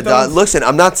 I just don't. Listen,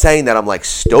 I'm not saying that I'm like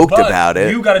stoked But about it.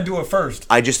 You got to do it first.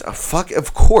 I just fuck.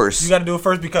 Of course, You got to do it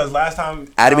first because last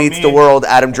time Adam me eats the and- world.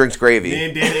 Adam drinks gravy. Me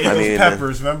and Danny ate I those mean,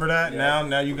 peppers. Remember that?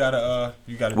 Now you gotta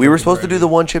we were supposed to do the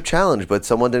one chip challenge, but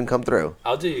someone didn't come through.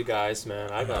 I'll do you guys,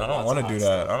 man. I got. I don't want to do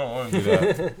that. I don't want to do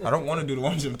that. I don't want to do the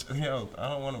one chip. Yo, I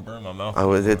don't want to burn my mouth.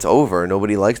 It's over.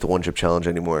 Nobody likes the one chip challenge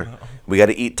anymore. We got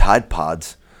to eat Tide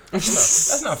Pods.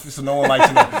 That's not so no one likes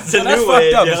it. That's a new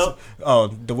wave, yo. Oh,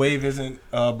 the wave isn't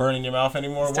burning your mouth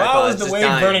anymore. It's Why Tide was Pods the just wave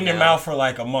dying burning your now. mouth for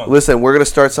like a month? Listen, we're gonna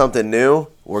start something new.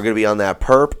 We're gonna be on that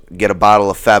perp. Get a bottle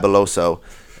of Fabuloso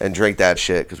and drink that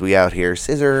shit because we out here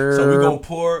scissor. So we're gonna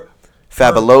pour.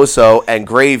 Fabuloso and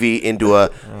gravy into a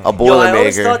Yo, I Boilermaker.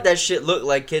 always thought that shit looked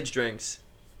like kids' drinks.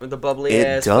 With the bubbly It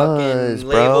ass does, fucking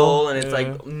bro. label, and it's Yeah.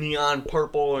 like neon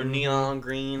purple or neon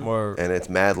green. More. And it's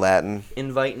mad Latin.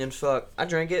 Inviting as fuck. I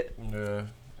drank it. Yeah,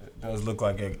 it does look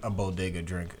like a bodega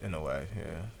drink in a way.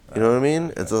 Yeah. You know what I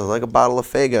mean? It's like a bottle of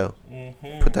Fago.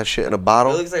 Put that shit in a It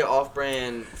bottle. looks like an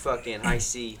off-brand fucking high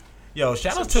C. Yo,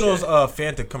 shout out to Some those shit.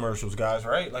 Fanta commercials, guys.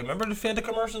 Right? Like, remember the Fanta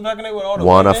commercials back in the day with all the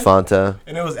Juana women? Fanta.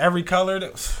 And it was every color.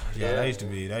 Yeah, that used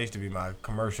to be my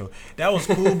commercial. That was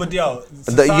cool, but yo,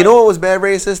 You know what was bad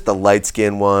racist? The light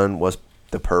skin one was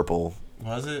the purple.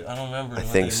 Was it? I don't remember. I what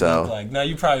think they so. looked Like, no,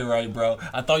 you're probably right, bro.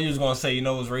 I thought you was gonna say, you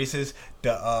know, what was racist?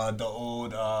 The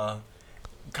old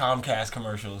Comcast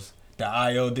commercials, the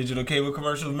IO digital cable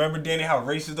commercials. Remember, Danny, how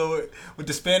racist though with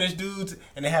the Spanish dudes,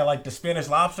 and they had like the Spanish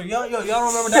lobster. Y'all don't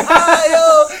remember that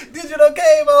IO digital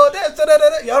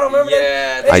cable? Y'all don't remember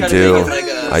Yeah, that? they I try to do. make it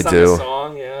like a- I Some do.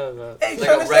 song, yeah. Hey, like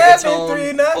trying a to stab me, reggaeton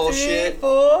 3, 9, 3, bullshit.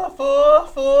 4, 4,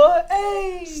 4,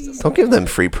 8. Don't give them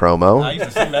free promo. I used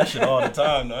to sing that shit all the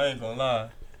time, though. I ain't gonna lie.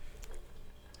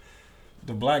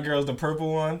 The black girl's the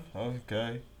purple one.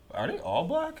 Okay. Are they all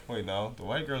black? Wait, no. The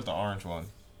white girl's the orange one.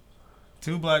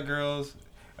 2 black girls.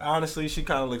 Honestly, she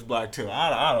kind of looks black, too.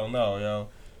 I don't know, yo.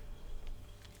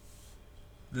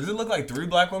 Does it look like 3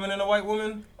 black women and a white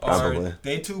woman? Probably. Or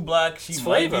they 2 black, she It's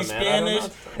might flavor, be man. I don't Spanish.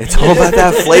 know. It's all about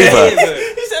that flavor.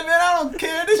 He said, man, I don't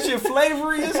care. This shit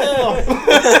flavory as hell.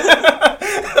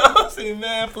 I see,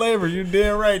 man, flavor. You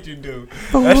damn right you do.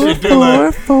 That shit do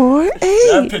look. 4, 8.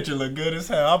 That picture look good as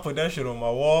hell. I'll put that shit on my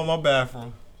wall in my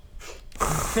bathroom.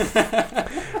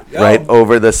 Right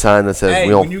over the sign that says Hey,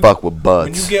 we when don't you- fuck with When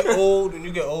butts. you get old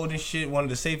and shit, one of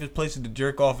the safest places to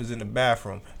jerk off is in the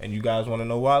bathroom. And you guys want to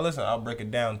know why? Listen, I'll break it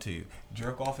down to you.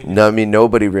 Jerk off in your No, I mean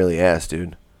nobody really asked,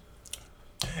 dude.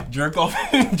 jerk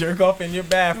off in your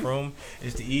bathroom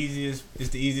is the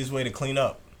easiest way to clean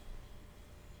up.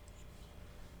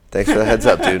 Thanks for the heads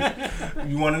up, dude.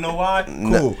 You want to know why?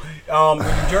 No. Cool. When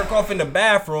you jerk off in the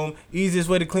bathroom, easiest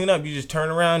way to clean up, you just turn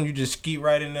around, you just skeet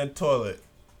right in the toilet.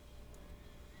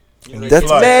 That's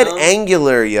flush. mad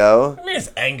angular, yo. I mean,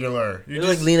 it's angular. You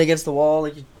like lean against the wall,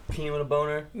 like you peeing with a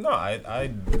boner? No,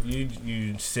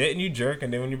 you sit and you jerk,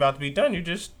 and then when you're about to be done, you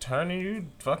just turn and you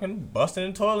fucking bust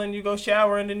in the toilet and you go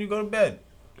shower and then you go to bed.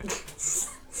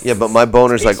 Yeah, but my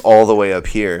boner's like all the way up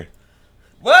here.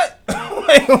 What?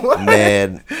 Wait, what?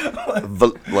 Man,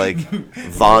 like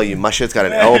volume. My shit's got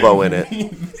an elbow in it.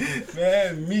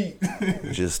 Man, meat.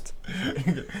 Just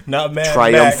not Mad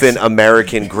triumphant Max.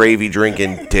 American gravy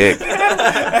drinking dick.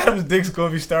 Adam's dick's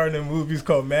gonna be starring in movies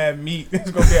called Mad Meat.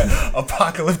 It's gonna be an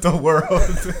apocalyptic world.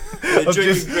 Of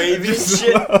drinking gravy and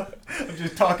shit. I'm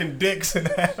just talking dicks and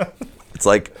Adam. It's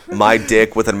like my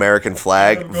dick with an American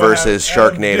flag versus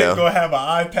Sharknado. Dick gonna have an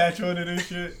eye patch on it and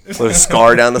shit. With a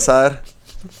scar down the side.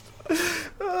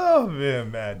 Oh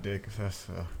man, Mad Dick. That's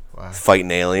wow. Fighting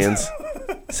aliens,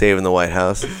 saving the White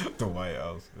House. The White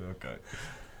House. Okay.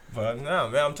 But no,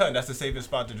 man, I'm telling you, that's the safest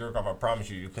spot to jerk off. I promise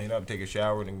you. You clean up, take a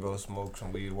shower, then go smoke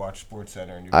some weed, watch Sports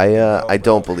Center. And I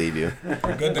don't believe you.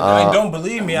 Good to go. Don't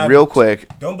believe me. Real quick.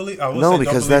 Don't believe. No,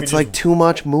 because that's like too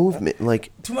much movement.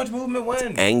 Like too much movement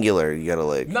when? Angular. You gotta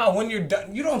like. No, when you're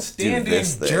done, you don't stand do and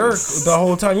this jerk thing. the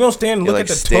whole time. You don't stand and look You're, like,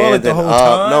 at the toilet the whole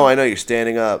time. No, I know you're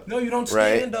standing up. No, you don't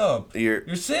right? stand up.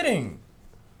 You're sitting.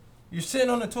 You're sitting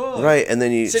on the toilet. Right, and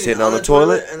then you sitting on the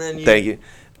toilet. and then you Thank you.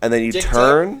 And then you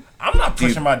turn. I'm not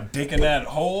pushing my dick in that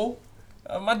hole.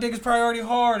 My dick is probably already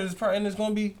hard. And it's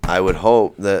gonna be. I would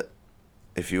hope that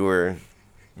if you were.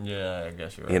 Yeah, I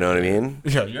guess you're right. You know what I mean?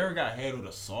 Yeah, you ever got head with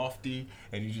a softie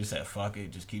and you just said fuck it,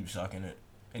 just keep sucking it.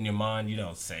 In your mind, you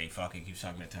don't say fuck it, keep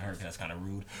sucking it to her because that's kind of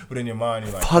rude. But in your mind,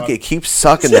 you're like fuck it, keep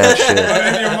sucking that shit.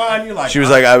 But in your mind, you're like. She was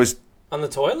like, I was. On the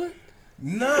toilet?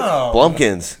 No.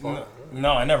 Blumpkins.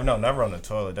 No, I never on the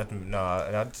toilet.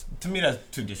 To me, that's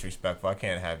too disrespectful. I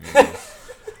can't have you.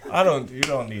 You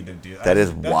don't need to do that. That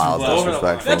is wild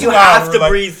disrespectful. You have to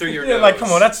breathe through your nose. Like, come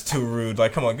on, that's too rude.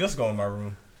 Like, come on, let's go in my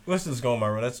room. Let's just go in my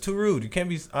room. That's too rude. You can't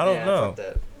be. I don't know. Fuck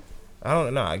that. I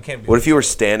don't know. I can't be. What if you were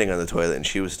standing on the toilet and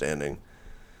she was standing?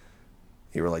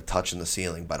 You were like touching the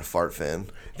ceiling by the fart fan.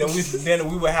 Then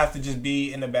we would have to just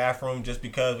be in the bathroom just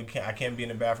because I can't be in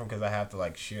the bathroom because I have to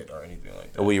like shit or anything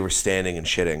like that. Well, you were standing and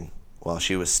shitting while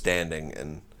she was standing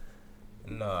and.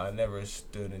 No, I never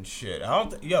stood in shit.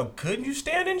 Couldn't you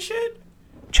stand in shit?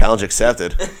 Challenge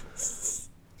accepted.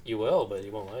 You will, but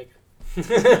you won't like it.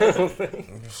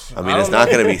 I mean, it's not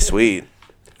going to be sweet.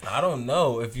 I don't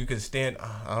know if you could stand.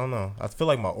 I don't know. I feel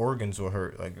like my organs will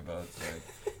hurt. Like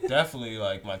definitely,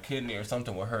 like my kidney or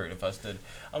something will hurt if I stood.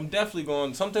 I'm definitely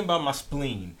going. Something about my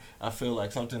spleen. I feel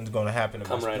like something's going to happen to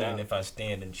my spleen if I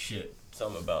stand in shit.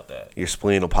 Something about that. Your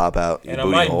spleen will pop out. And I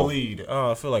might bleed.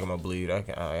 Oh, I feel like I'm gonna bleed. I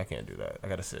can't do that. I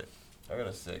gotta sit.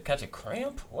 Catch a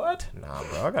cramp? What? Nah,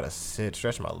 bro. I gotta sit.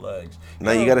 Stretch my legs.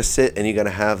 No, you gotta sit and you gotta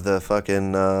have the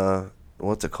fucking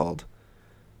what's it called?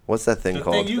 What's that thing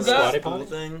called? The thing you got. Squatty potty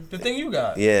thing. The thing you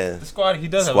got. Yeah. The squatty. He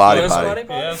does squatty have a potty.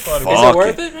 Yeah, squatty potty. Is it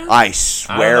worth it, man? I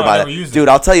swear I by that, dude.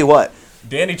 I'll tell you what.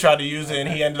 Danny tried to use it and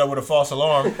he ended up with a false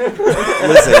alarm.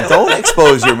 Listen, don't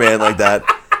expose your man like that.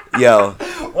 Yo.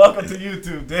 Welcome to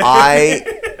YouTube, Danny.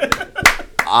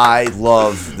 I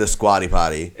love the squatty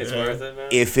potty. It's worth it, man.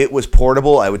 If it was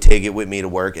portable, I would take it with me to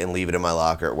work and leave it in my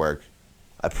locker at work.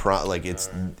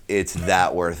 It's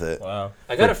that worth it. Wow.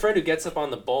 I got a friend who gets up on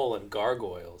the bowl and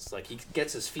gargoyles. Like he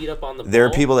gets his feet up on the bowl. There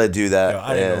are people that do that.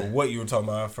 I didn't know what you were talking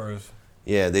about at first.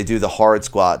 Yeah, they do the hard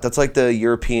squat. That's like the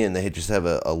European. They just have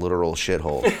a literal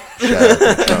shithole.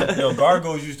 Yo,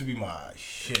 gargoyles used to be my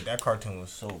shit. That cartoon was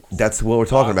so cool. That's what we're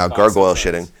talking about. Gargoyle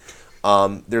shitting.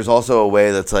 There's also a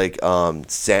way that's like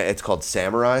it's called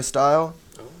samurai style.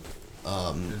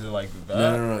 Is it like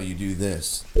that? No. You do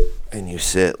this, and you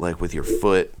sit like with your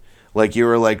foot, like you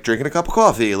were like drinking a cup of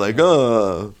coffee, like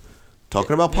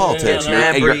talking about politics.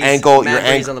 Yeah, your ankle.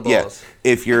 On the balls.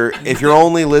 If you're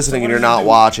only listening and you're not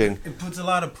watching, it puts a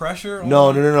lot of pressure. No.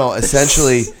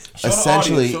 Essentially,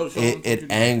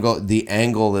 the the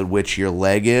angle at which your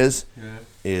leg is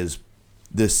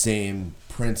the same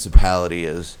principality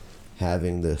as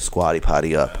having the squatty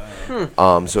potty up.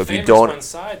 So if you don't,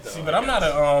 see, but I'm not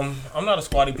a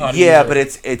squatty potty. Yeah, but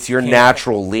it's your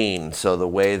natural lean. So the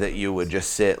way that you would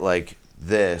just sit like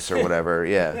this or whatever,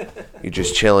 yeah, you're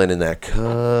just chilling in that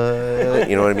cut.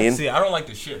 You know what I mean? See, I don't like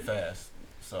to shit fast.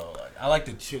 So like, I like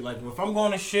to shit. Like if I'm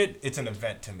going to shit, it's an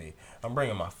event to me. I'm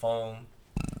bringing my phone.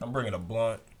 I'm bringing a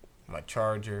blunt, my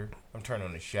charger. I'm turning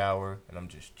on the shower, and I'm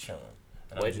just chilling.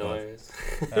 White noise.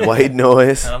 White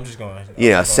noise. And I'm just going.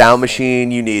 Sound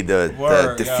machine. You need the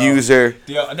diffuser.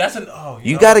 That's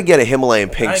you got to get a Himalayan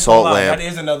pink salt lamp. That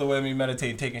is another way of me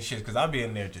meditating, taking shit, because I'll be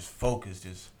in there just focused,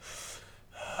 just.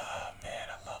 Man,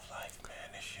 I love life, man.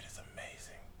 This shit is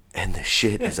amazing. And the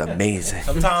shit is amazing.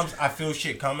 Sometimes I feel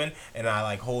shit coming, and I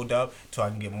like hold up so I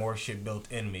can get more shit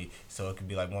built in me. So it could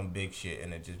be like one big shit,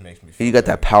 and it just makes me feel You got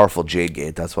that powerful jade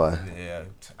gate, that's why. Yeah,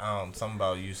 something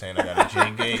about you saying I got a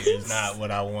jade gate is not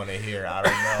what I want to hear. I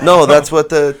don't know. No, that's what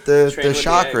the Train with the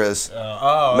chakras.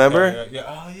 Okay. Remember? Yeah.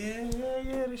 Oh yeah.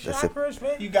 The That's it. chakras,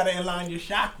 man. You gotta align your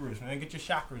chakras, man. Get your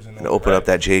chakras in there. And open up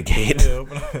that jade gate. Yeah,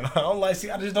 I don't like. See,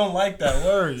 I just don't like that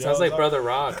word. Sounds like Brother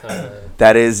Rock. Kind of.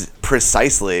 That is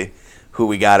precisely who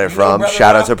we got it You know from. Brother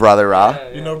Shout Ra? out to Brother Ra. Yeah,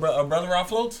 You know, Brother Ra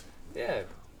floats. Yeah.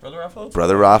 Brother Ra floats.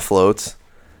 Brother Ra floats,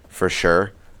 for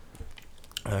sure.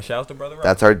 Shout out to Brother Ra.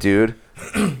 That's our dude.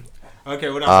 Okay,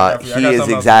 what else? I got for you? I He got is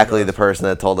something else exactly to the discuss. person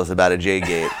that told us about a jade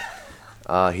gate.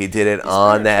 He did it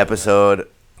on the episode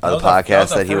of the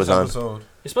podcast that he was on. Episode.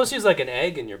 You're supposed to use like an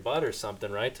egg in your butt or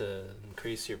something, right, to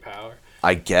increase your power.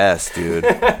 I guess, dude.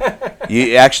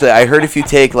 You actually, I heard if you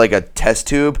take like a test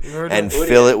tube heard and that?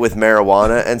 fill it with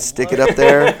marijuana and stick it up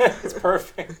there. It's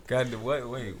perfect. God,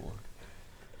 wait.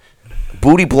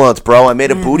 Booty blunts, bro. I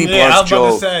made a booty Yeah, I blunts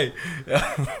was joke.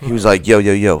 about to say. He was like,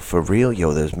 yo, for real?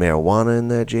 Yo, there's marijuana in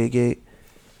that jade gate?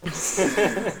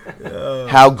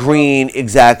 How green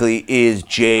exactly is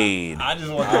jade? I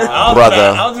just want Brother.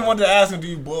 I just wanted to ask him, do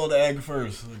you boil the egg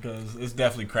first? Because it's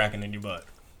definitely cracking in your butt.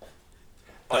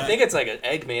 I think it's like an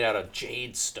egg made out of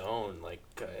jade stone, like,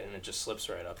 and it just slips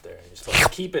right up there. And you're supposed to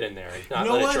keep it in there and not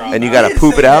You know let what? it drop. And you He gotta did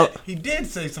poop say it out? that. He did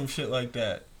say some shit like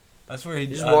that. I swear he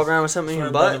just walk around with something in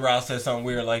your butt? Brother Ross said something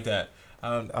weird like that.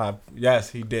 Yes,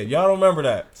 he did. Y'all don't remember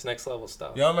that? It's next level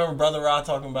stuff. Y'all remember Brother Rod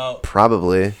talking about?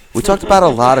 Probably. We talked about a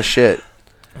lot of shit.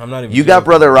 I'm not even. You got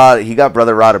Brother Rod. He got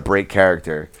Brother Rod to break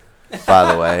character,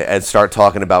 by the way, and start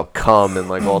talking about cum and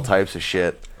like all types of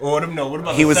shit. What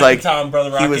about He the was second like- time Brother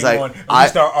Rod he was came like, on and I- we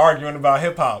start arguing about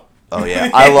hip hop? Oh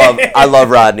yeah, I love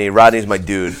Rodney. Rodney's my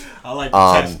dude. I like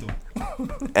to test him.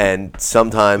 And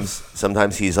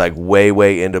sometimes he's like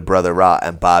way into Brother Rod,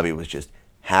 and Bobby was just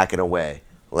hacking away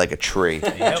like a tree,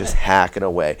 just hacking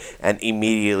away, and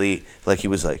immediately like he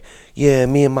was like, yeah,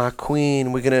 me and my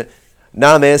queen, we're gonna.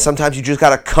 Nah, man. Sometimes you just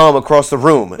gotta come across the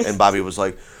room, and Bobby was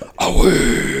like,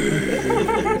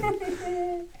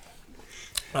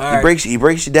 He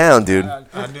breaks you down, dude.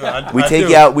 I do. We I take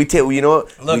do. you out. You know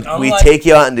what? Look, I'm we like- take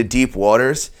you out into deep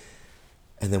waters,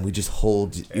 and then we just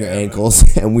hold your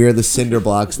ankles, and we're the cinder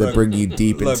blocks that bring you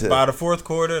deep Look, into. by the fourth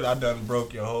quarter, I done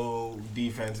broke your whole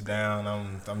defense down.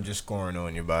 I'm just scoring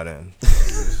on you by then.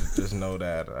 just know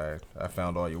that I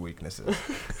found all your weaknesses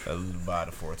by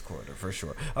the fourth quarter for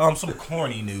sure. Some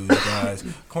corny news, guys.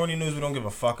 Corny news we don't give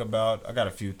a fuck about. I got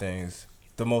a few things.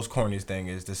 The most corniest thing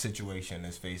is the situation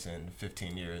is facing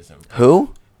 15 years.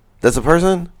 Who? That's a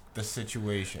person? The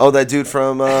situation. Oh, that dude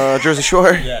from Jersey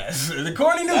Shore? Yes. The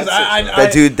corny news.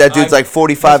 That dude's like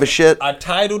 45 as shit. I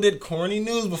titled it corny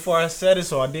news before I said it,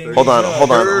 so I didn't. Hold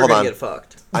on. Get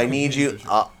fucked. I need you.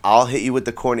 I'll hit you with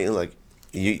the corny. Like,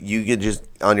 you get just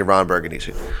on your Ron Burgundy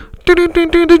shit. Now,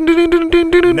 reporting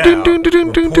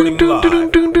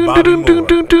live, Bobby Moore.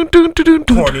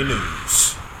 Corny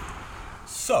news.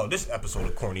 So, this episode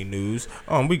of Corny News,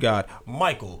 we got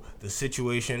Michael, the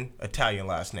situation, Italian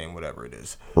last name, whatever it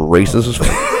is. Racist as fuck.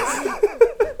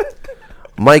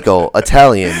 Michael,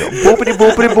 Italian. Boopity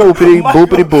boopity boopity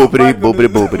boopity boopity boopity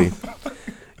boopity.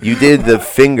 You did the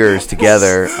fingers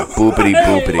together. Boopity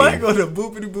boopity. Michael, the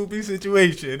boopity boopity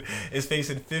situation, is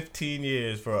facing 15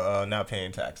 years for not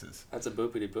paying taxes. That's a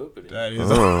boopity boopity. That is.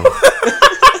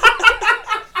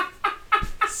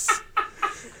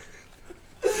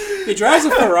 He drives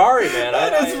a Ferrari, man.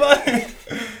 That's funny.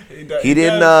 He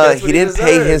didn't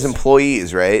pay his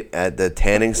employees, right, at the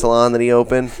tanning salon that he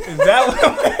opened. Is that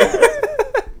what?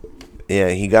 Yeah,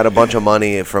 he got a bunch of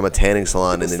money from a tanning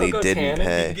salon, and then he Still go didn't tanning?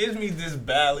 pay. It gives me this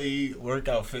Bally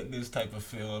workout fitness type of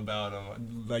feel about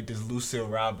him, like this Lucille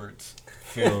Roberts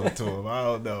feel to him. I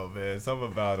don't know, man.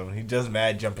 Something about him. He just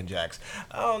mad jumping jacks.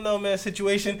 I don't know, man.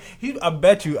 Situation. I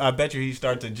bet you he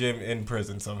starts a gym in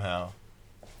prison somehow.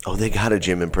 Oh, they got a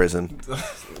gym in prison.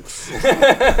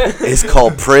 It's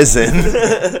called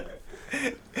prison.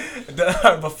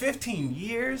 But 15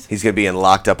 years? He's gonna be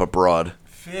locked up abroad.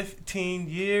 15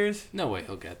 years? No way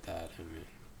he'll get that. I mean,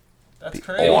 That's They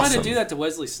crazy. wanted to do that to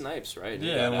Wesley Snipes, right? And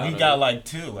Yeah, well, he out got of it. like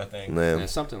 2, I think. Man. yeah,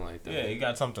 something like that. Yeah, he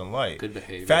got something light. Good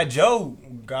behavior. Fat Joe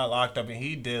got locked up and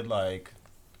he did like,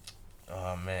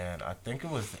 oh man, I think it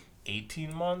was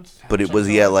 18 months. But was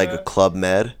he at like a Club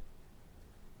Med?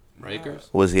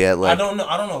 Rikers? Was he at like? I don't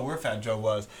know where Fat Joe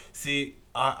was. See,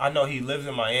 I know he lives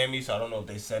in Miami, so I don't know if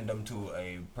they send him to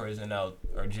a prison out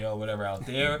or jail, whatever, out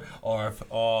there, or if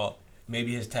all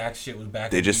maybe his tax shit was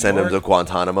back. They in just New send him York, to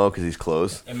Guantanamo because he's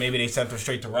close. and maybe they sent him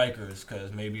straight to Rikers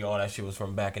because maybe all that shit was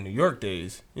from back in New York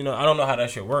days. You know, I don't know how that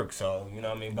shit works. So you know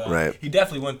what I mean. But Right. he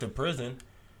definitely went to prison.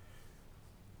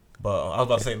 But I was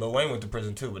about to say Lil Wayne went to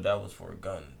prison too, but that was for a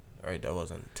gun, right? That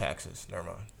wasn't taxes. Never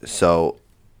mind. So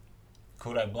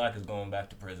Kodak Black is going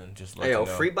back to prison. Just let Hey, yo, you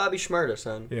know. free Bobby Shmurda,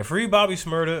 son. Yeah, free Bobby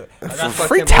Shmurda.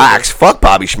 free tax. Fuck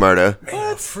Bobby Shmurda.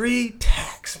 Man, free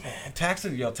tax, man. Tax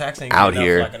ain't Out getting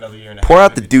here. For like another year and a Pour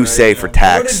half, out the maybe. Douce for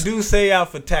tax. Pour the Douce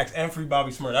out for tax and free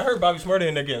Bobby Shmurda. I heard Bobby Shmurda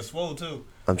in there getting swole too.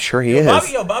 I'm sure he is.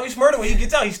 Bobby Shmurda, when he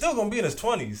gets out, he's still gonna be in his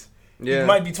 20s. Yeah. He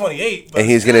might be 28, but And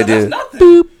he's gonna that's do nothing.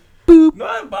 boop boop.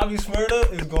 No, Bobby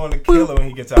Shmurda is going to kill it when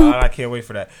he gets out. I can't wait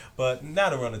for that. But now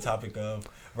that we're on the topic of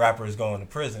rappers going to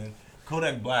prison,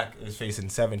 Kodak Black is facing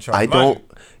 7 charges.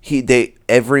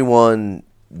 Everyone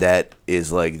that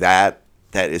is like that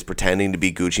is pretending to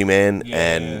be Gucci Man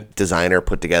and designer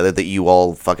put together, that you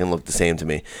all fucking look the same to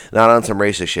me. Not on some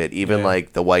racist shit. Even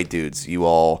like the white dudes, you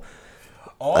all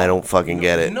I don't fucking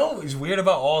get it. You know what's weird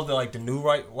about all the like the new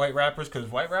white rappers?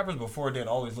 Because white rappers before didn't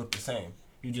always look the same.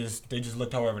 They just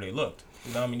looked however they looked.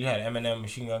 You know what I mean? You had Eminem,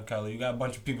 Machine Gun Kelly. You got a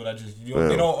bunch of people that just they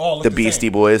don't all look the the Beastie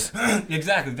same. Boys.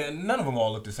 Exactly. None of them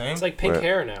all look the same. It's like pink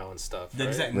hair now and stuff. Right?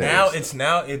 Exactly. Right.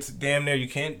 Now it's damn near you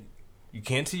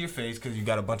can't see your face because you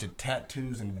got a bunch of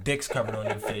tattoos and dicks covered on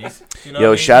your face. You know what I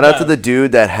mean? Shout out to the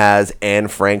dude that has Anne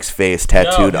Frank's face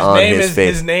tattooed on his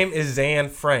face. His name is Zan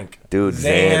Frank. Dude,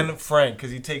 Zan Frank,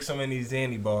 because he takes so many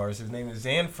Zanny bars. His name is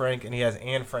Zan Frank, and he has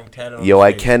Anne Frank tattooed on his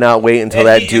I face. cannot wait until And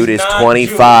that he dude is not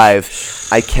 25.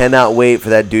 Jewish. I cannot wait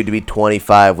for that dude to be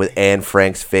 25 with Anne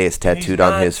Frank's face tattooed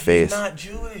on his face. He's not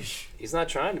Jewish. He's not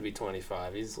trying to be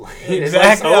 25. He's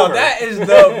Exactly. Yo, that is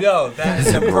that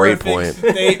is a Great perfect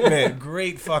point. statement.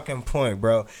 Great fucking point,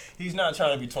 bro. He's not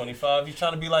trying to be 25. He's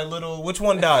trying to be like little. Which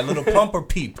one died? Little Pump or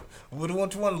Peep?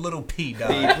 Which one? Little P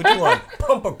died. Which one?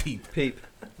 Pump or Peep? Peep.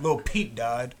 Little Pete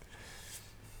died.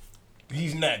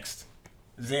 He's next.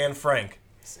 Zan Frank.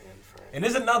 And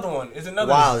there's another one.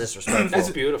 Wild disrespectful. That's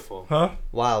beautiful. Huh?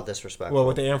 Wild disrespectful. Well,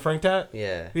 with the Anne Frank tat?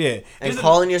 Yeah. Yeah. And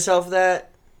calling yourself that?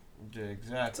 Yeah,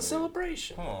 exactly. It's a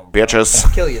celebration. Come on, bro.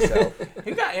 Bitches. Kill yourself.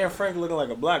 He got Anne Frank looking like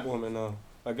a black woman, though.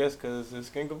 I guess because his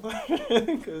skin complexion.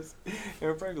 Because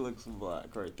Anne Frank looks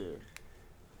black right there.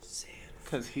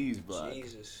 Because he's black.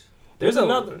 Jesus. There's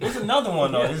another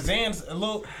one, though. His Zan's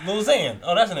Lil Zan.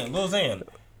 Oh, that's the name. Lil Zan.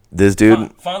 This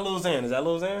dude. Find Lil Zan. Is that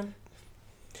Lil Zan?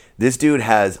 This dude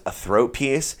has a throat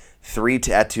piece, 3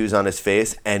 tattoos on his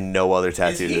face, and no other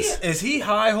tattoos. Is he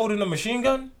high holding a machine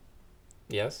gun?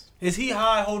 Yes. Is he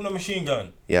high holding a machine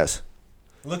gun? Yes.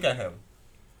 Look at him.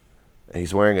 And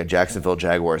he's wearing a Jacksonville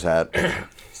Jaguars hat.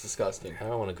 It's disgusting. I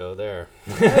don't want to go there.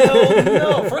 Hell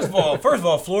no. First of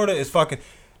all, Florida is fucking...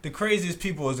 The craziest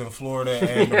people is in Florida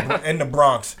and the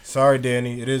Bronx. Sorry,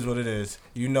 Danny. It is what it is.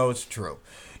 You know it's true.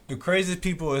 The craziest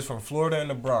people is from Florida and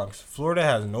the Bronx. Florida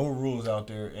has no rules out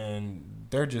there, and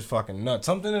they're just fucking nuts.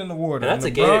 Something in the water. And that's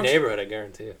in a the gated Bronx, neighborhood, I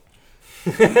guarantee you.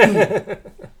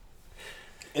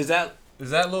 Is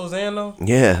that Lil Xan, though?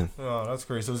 Yeah. Oh, that's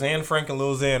crazy. So Zan Frank and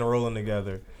Lil Xan are rolling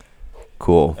together.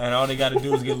 Cool. And all they got to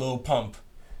do is get a little pump.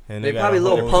 And They probably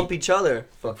little pump each other.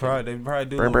 They probably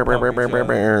do a little pump each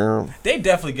other. They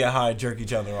definitely get high and jerk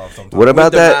each other off sometimes. What about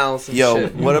With their that? mouths and Yo,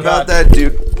 shit. what about that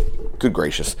dude? Good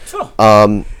gracious.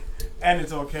 And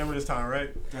it's on camera this time, right?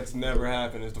 That's never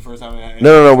happened. It's the first time it happened.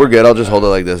 No, we're good. I'll just hold it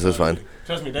like this. It's fine.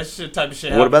 Trust me, that shit type of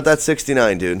shit What about that happens.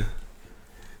 69 dude?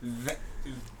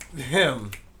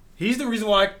 Him. He's the reason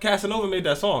why Casanova made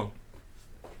that song.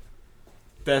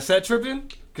 That set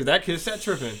tripping? Because that kid's set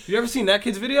tripping. You ever seen that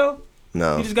kid's video?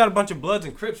 No. He just got a bunch of Bloods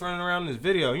and Crips running around in this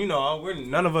video. You know,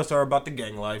 none of us are about the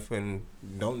gang life and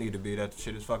don't need to be. That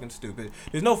shit is fucking stupid.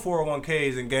 There's no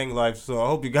 401ks in gang life, so I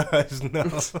hope you guys know.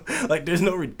 Like, there's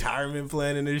no retirement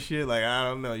plan in this shit. Like, I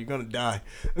don't know. You're going to die.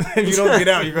 If you don't get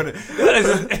out, you're going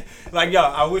to... Like, yo,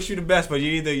 I wish you the best, but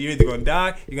you're either going to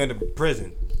die, you're going to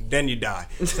prison. Then you die.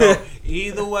 So,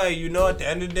 either way, you know at the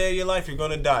end of the day of your life, you're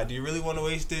going to die. Do you really want to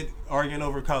waste it arguing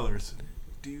over colors?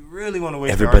 Do you really want to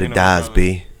waste it Everybody arguing dies, over colors?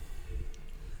 B.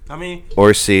 I mean,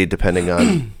 Or C, depending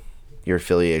on your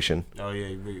affiliation. oh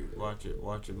yeah,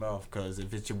 watch your mouth, cause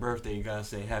if it's your birthday, you gotta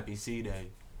say Happy C Day.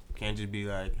 Can't just be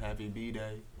like Happy B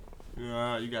Day. You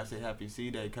gotta say Happy C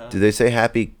Day, cuz. Do they say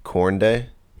Happy Corn Day?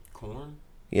 Corn?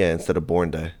 Yeah, instead of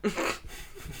Born Day.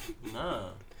 Nah.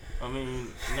 I mean,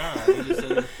 nah. They just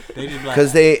say they just like.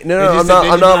 Because they just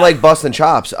I'm not like busting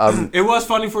chops. It was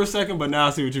funny for a second, but now I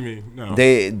see what you mean. No.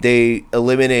 They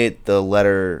eliminate the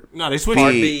letter. No, they switch.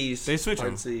 Hard B. B's. They switch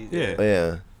Hard them. C's. Yeah.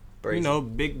 Yeah. You know,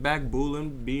 big back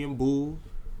bullin', being bull.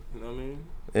 You know what I mean?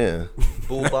 Yeah.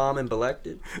 Bull bomb and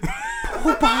Belected.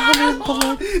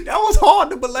 That was hard.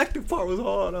 The Belected part was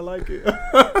hard. I like it.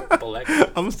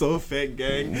 Belected. I'm so fat,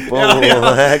 gang.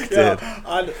 Belected.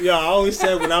 I always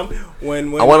said when I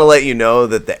want to let you know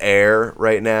that the air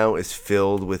right now is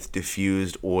filled with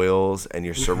diffused oils, and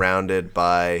you're surrounded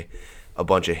by a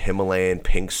bunch of Himalayan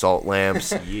pink salt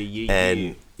lamps,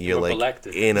 and you're We're like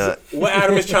Belected. in a. what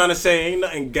Adam is trying to say. Ain't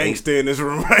nothing gangster in this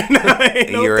room right now.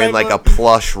 Ain't no You're in like a gangster.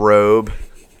 plush robe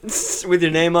With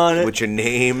your name on it. with your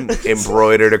name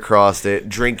embroidered across it,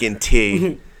 drinking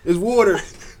tea. It's water.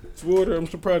 It's water. I'm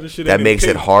surprised this shit. That ain't makes it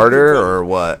pink. harder, or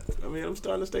what? I mean, I'm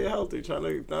starting to stay healthy. Trying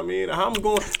to. I mean, how am I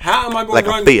going Like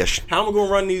to a run? fish. How am I going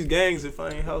to run these gangs if I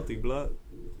ain't healthy, blood?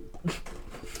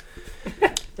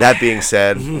 That being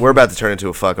said, we're about to turn into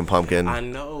a fucking pumpkin. I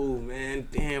know, man.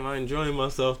 Damn, I enjoy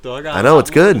myself though. I know, it's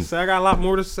good. I got a lot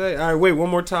more to say. All right, wait. One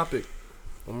more topic.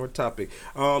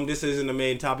 This isn't the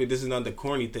main topic. This is not the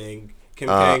corny thing. Kim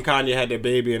K and Kanye had their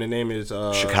baby, and the name is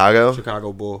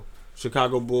Chicago Bull.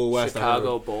 Chicago Bull West.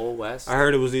 Chicago Bull West. I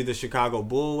heard it was either Chicago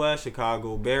Bull West,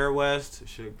 Chicago Bear West,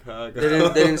 Chicago.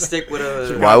 They didn't stick with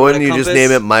a. Why wouldn't you compass? just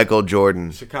name it Michael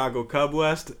Jordan? Chicago Cub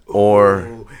West. Or-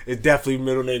 Ooh, it's definitely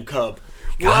middle name Cub.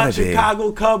 Gotta What? be.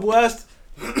 Chicago Cub West.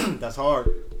 That's hard.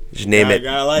 Just name Yeah, it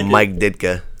I like it. Mike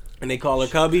Ditka. And they call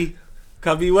it Cubby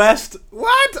West.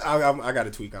 What? I got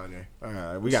to tweak on there. All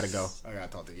right, we got to go. I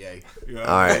got to talk to Ye. You know, All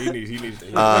right. He needs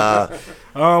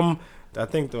to. I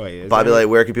think the way. Bobby Light,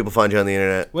 where can people find you on the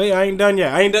internet? Wait, I ain't done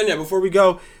yet. Before we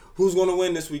go, who's gonna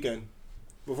win this weekend?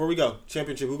 Before we go,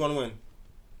 championship. Who's gonna win?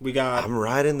 We got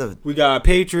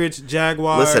Patriots,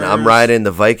 Jaguars. Listen, I'm riding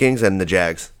the Vikings and the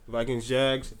Jags. Vikings,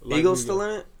 Jags. Eagles still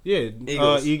in it? Yeah,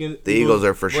 Eagles. The Eagles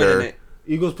are for sure. It.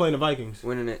 Eagles playing the Vikings.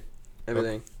 Winning it.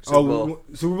 Everything. Super Bowl?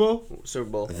 Super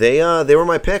Bowl. They were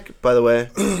my pick, by the way.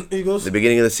 Eagles. The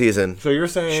beginning of the season. So you're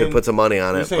saying should put some money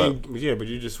on you're it. Saying, yeah, but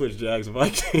you just switched Jags and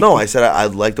Vikings. No, I said I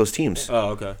like those teams. Oh,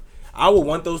 okay. I would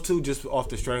want those two just off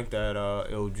the strength that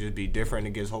it'll just be different.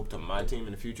 It gives hope to my team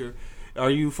in the future. Are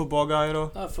you a football guy at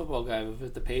all? Not a football guy, but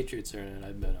if the Patriots are in it,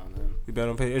 I'd bet on them. You bet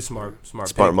on Patriots?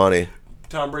 It's smart money.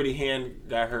 Tom Brady hand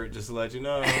got hurt, just to let you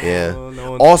know.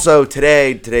 Yeah. Also,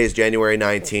 today's January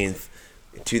 19th,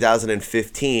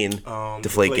 2015.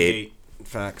 Deflategate.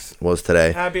 Facts. Was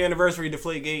today. Happy anniversary,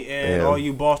 Deflategate, and all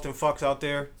you Boston fucks out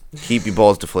there. Keep your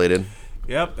balls deflated.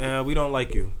 Yep, we don't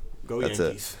like you. Go That's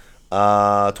Yankees.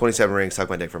 it. 27 rings, suck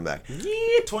my dick from back.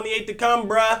 Yeah, 28 to come,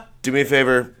 bruh. Do me a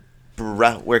favor,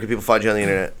 bruh. Where can people find you on the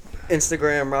internet?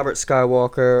 Instagram, Robert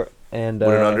Skywalker, and With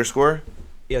an underscore?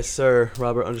 Yes, sir.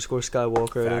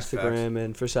 Robert_Skywalker on Facts. Instagram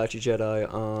and Versace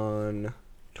Jedi on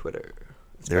Twitter.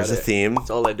 That's There's about a it. theme. That's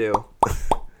all I do.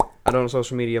 I don't on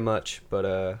social media much, but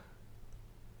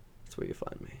that's where you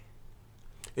find me.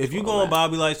 If you go on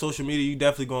Bobby Light social media, you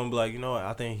definitely going to be like, you know what?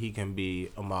 I think he can be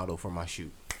a model for my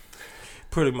shoot.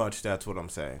 Pretty much, that's what I'm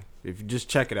saying. If you just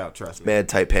check it out, trust me. Mad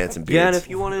tight pants and beards. Yeah, and if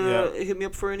you want to hit me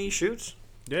up for any shoots.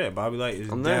 Yeah, Bobby Light is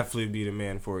I'm there. definitely be the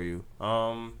man for you.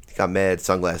 He got mad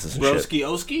sunglasses and shit. Broski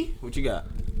Oski, what you got?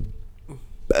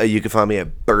 You can find me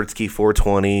at Bertsky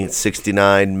 420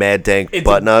 69 Mad Dank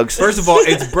Butt Nugs. First of all,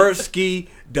 it's Bertsky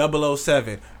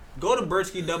 007. Go to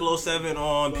Bertsky 007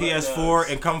 on PS4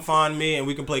 and come find me, and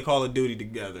we can play Call of Duty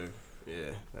together.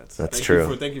 Yeah, that's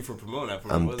true. Thank you for promoting that for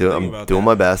me. I'm doing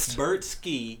my best.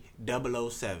 Bertsky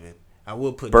 007. I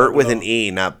will put Bert with an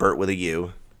E, not Bert with a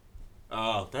U.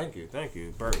 Oh, thank you,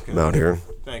 Bert. I'm out here.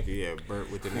 Thank you, yeah,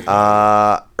 Bert with the name.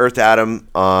 Earth Adam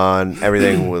on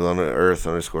everything with on Earth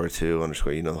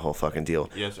 _2_ you know the whole fucking deal.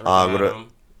 Yes, Earth Adam.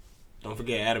 Don't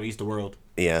forget Adam eats the world.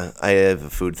 Yeah, I have a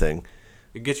food thing.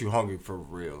 It gets you hungry for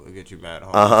real. It gets you mad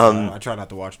hungry. I try not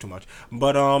to watch too much.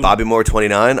 But Bobby Moore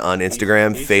 29 on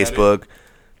Instagram, Facebook,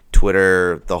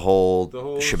 Twitter, the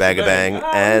whole shebang,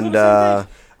 and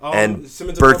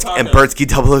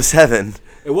Bertsky 007.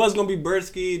 It was gonna be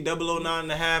Bertsky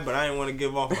 009.5, but I didn't want to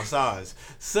give off my size.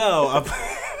 So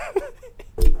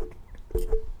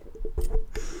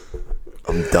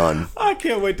I'm done. I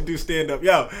can't wait to do stand up.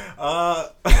 Yo,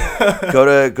 go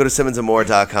to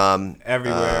SimmonsandMore.com.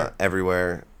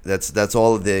 Everywhere. That's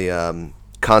all of the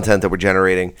content that we're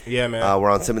generating. Yeah, man.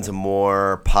 We're on Simmons and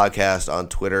More podcast on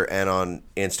Twitter and on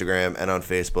Instagram and on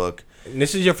Facebook. And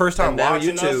this is your first time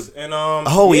watching YouTube. us, and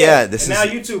this is now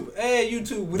YouTube. Hey,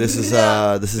 YouTube. This is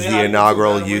the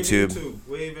inaugural YouTube.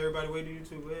 Wave, everybody, wave to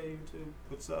YouTube. Hey, YouTube.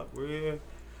 What's up? We're here.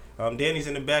 Danny's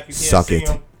in the back. You can't Suck see it.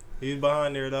 him. He's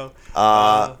behind there though.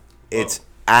 It's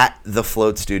at the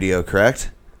Float Studio, correct?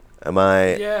 Am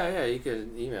I? Yeah, you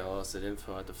can email us at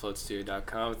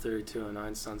info@thefloatstudio.com,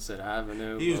 3209 Sunset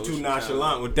Avenue. He was too Ocean nonchalant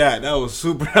County. with that. That was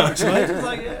super nonchalant. Just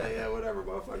like, yeah, whatever,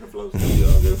 motherfucker, Float Studio.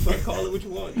 I don't give a fuck, call it what you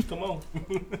want. Just come on.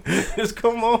 Just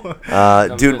come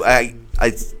on.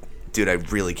 Dude, I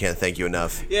really can't thank you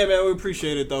enough. Yeah, man, we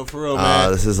appreciate it though, for real,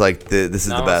 man. This is like this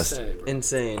is the best.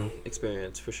 Insane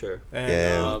experience for sure. And,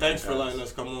 Yeah. thanks for letting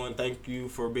us come on. Thank you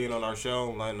for being on our show,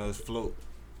 letting us float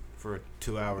for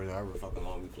 2 hours, however fucking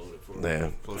long we floated for. Yeah,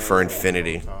 Floated for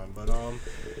infinity. a long time.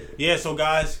 But yeah. So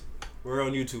guys, we're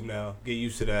on YouTube now. Get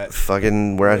used to that.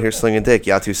 Fucking, we're out here slinging dick.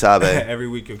 Yatu Sabe. Every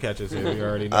week you'll catch us here. You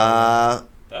already know.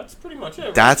 That's pretty much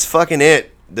it. That's fucking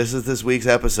it. This is this week's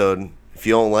episode. If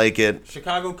you don't like it,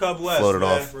 Chicago Cub West. float it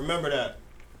man. off. Remember that.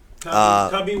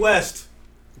 Cubby West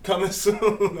coming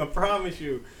soon. I promise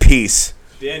you. Peace.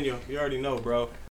 Daniel, you already know, bro.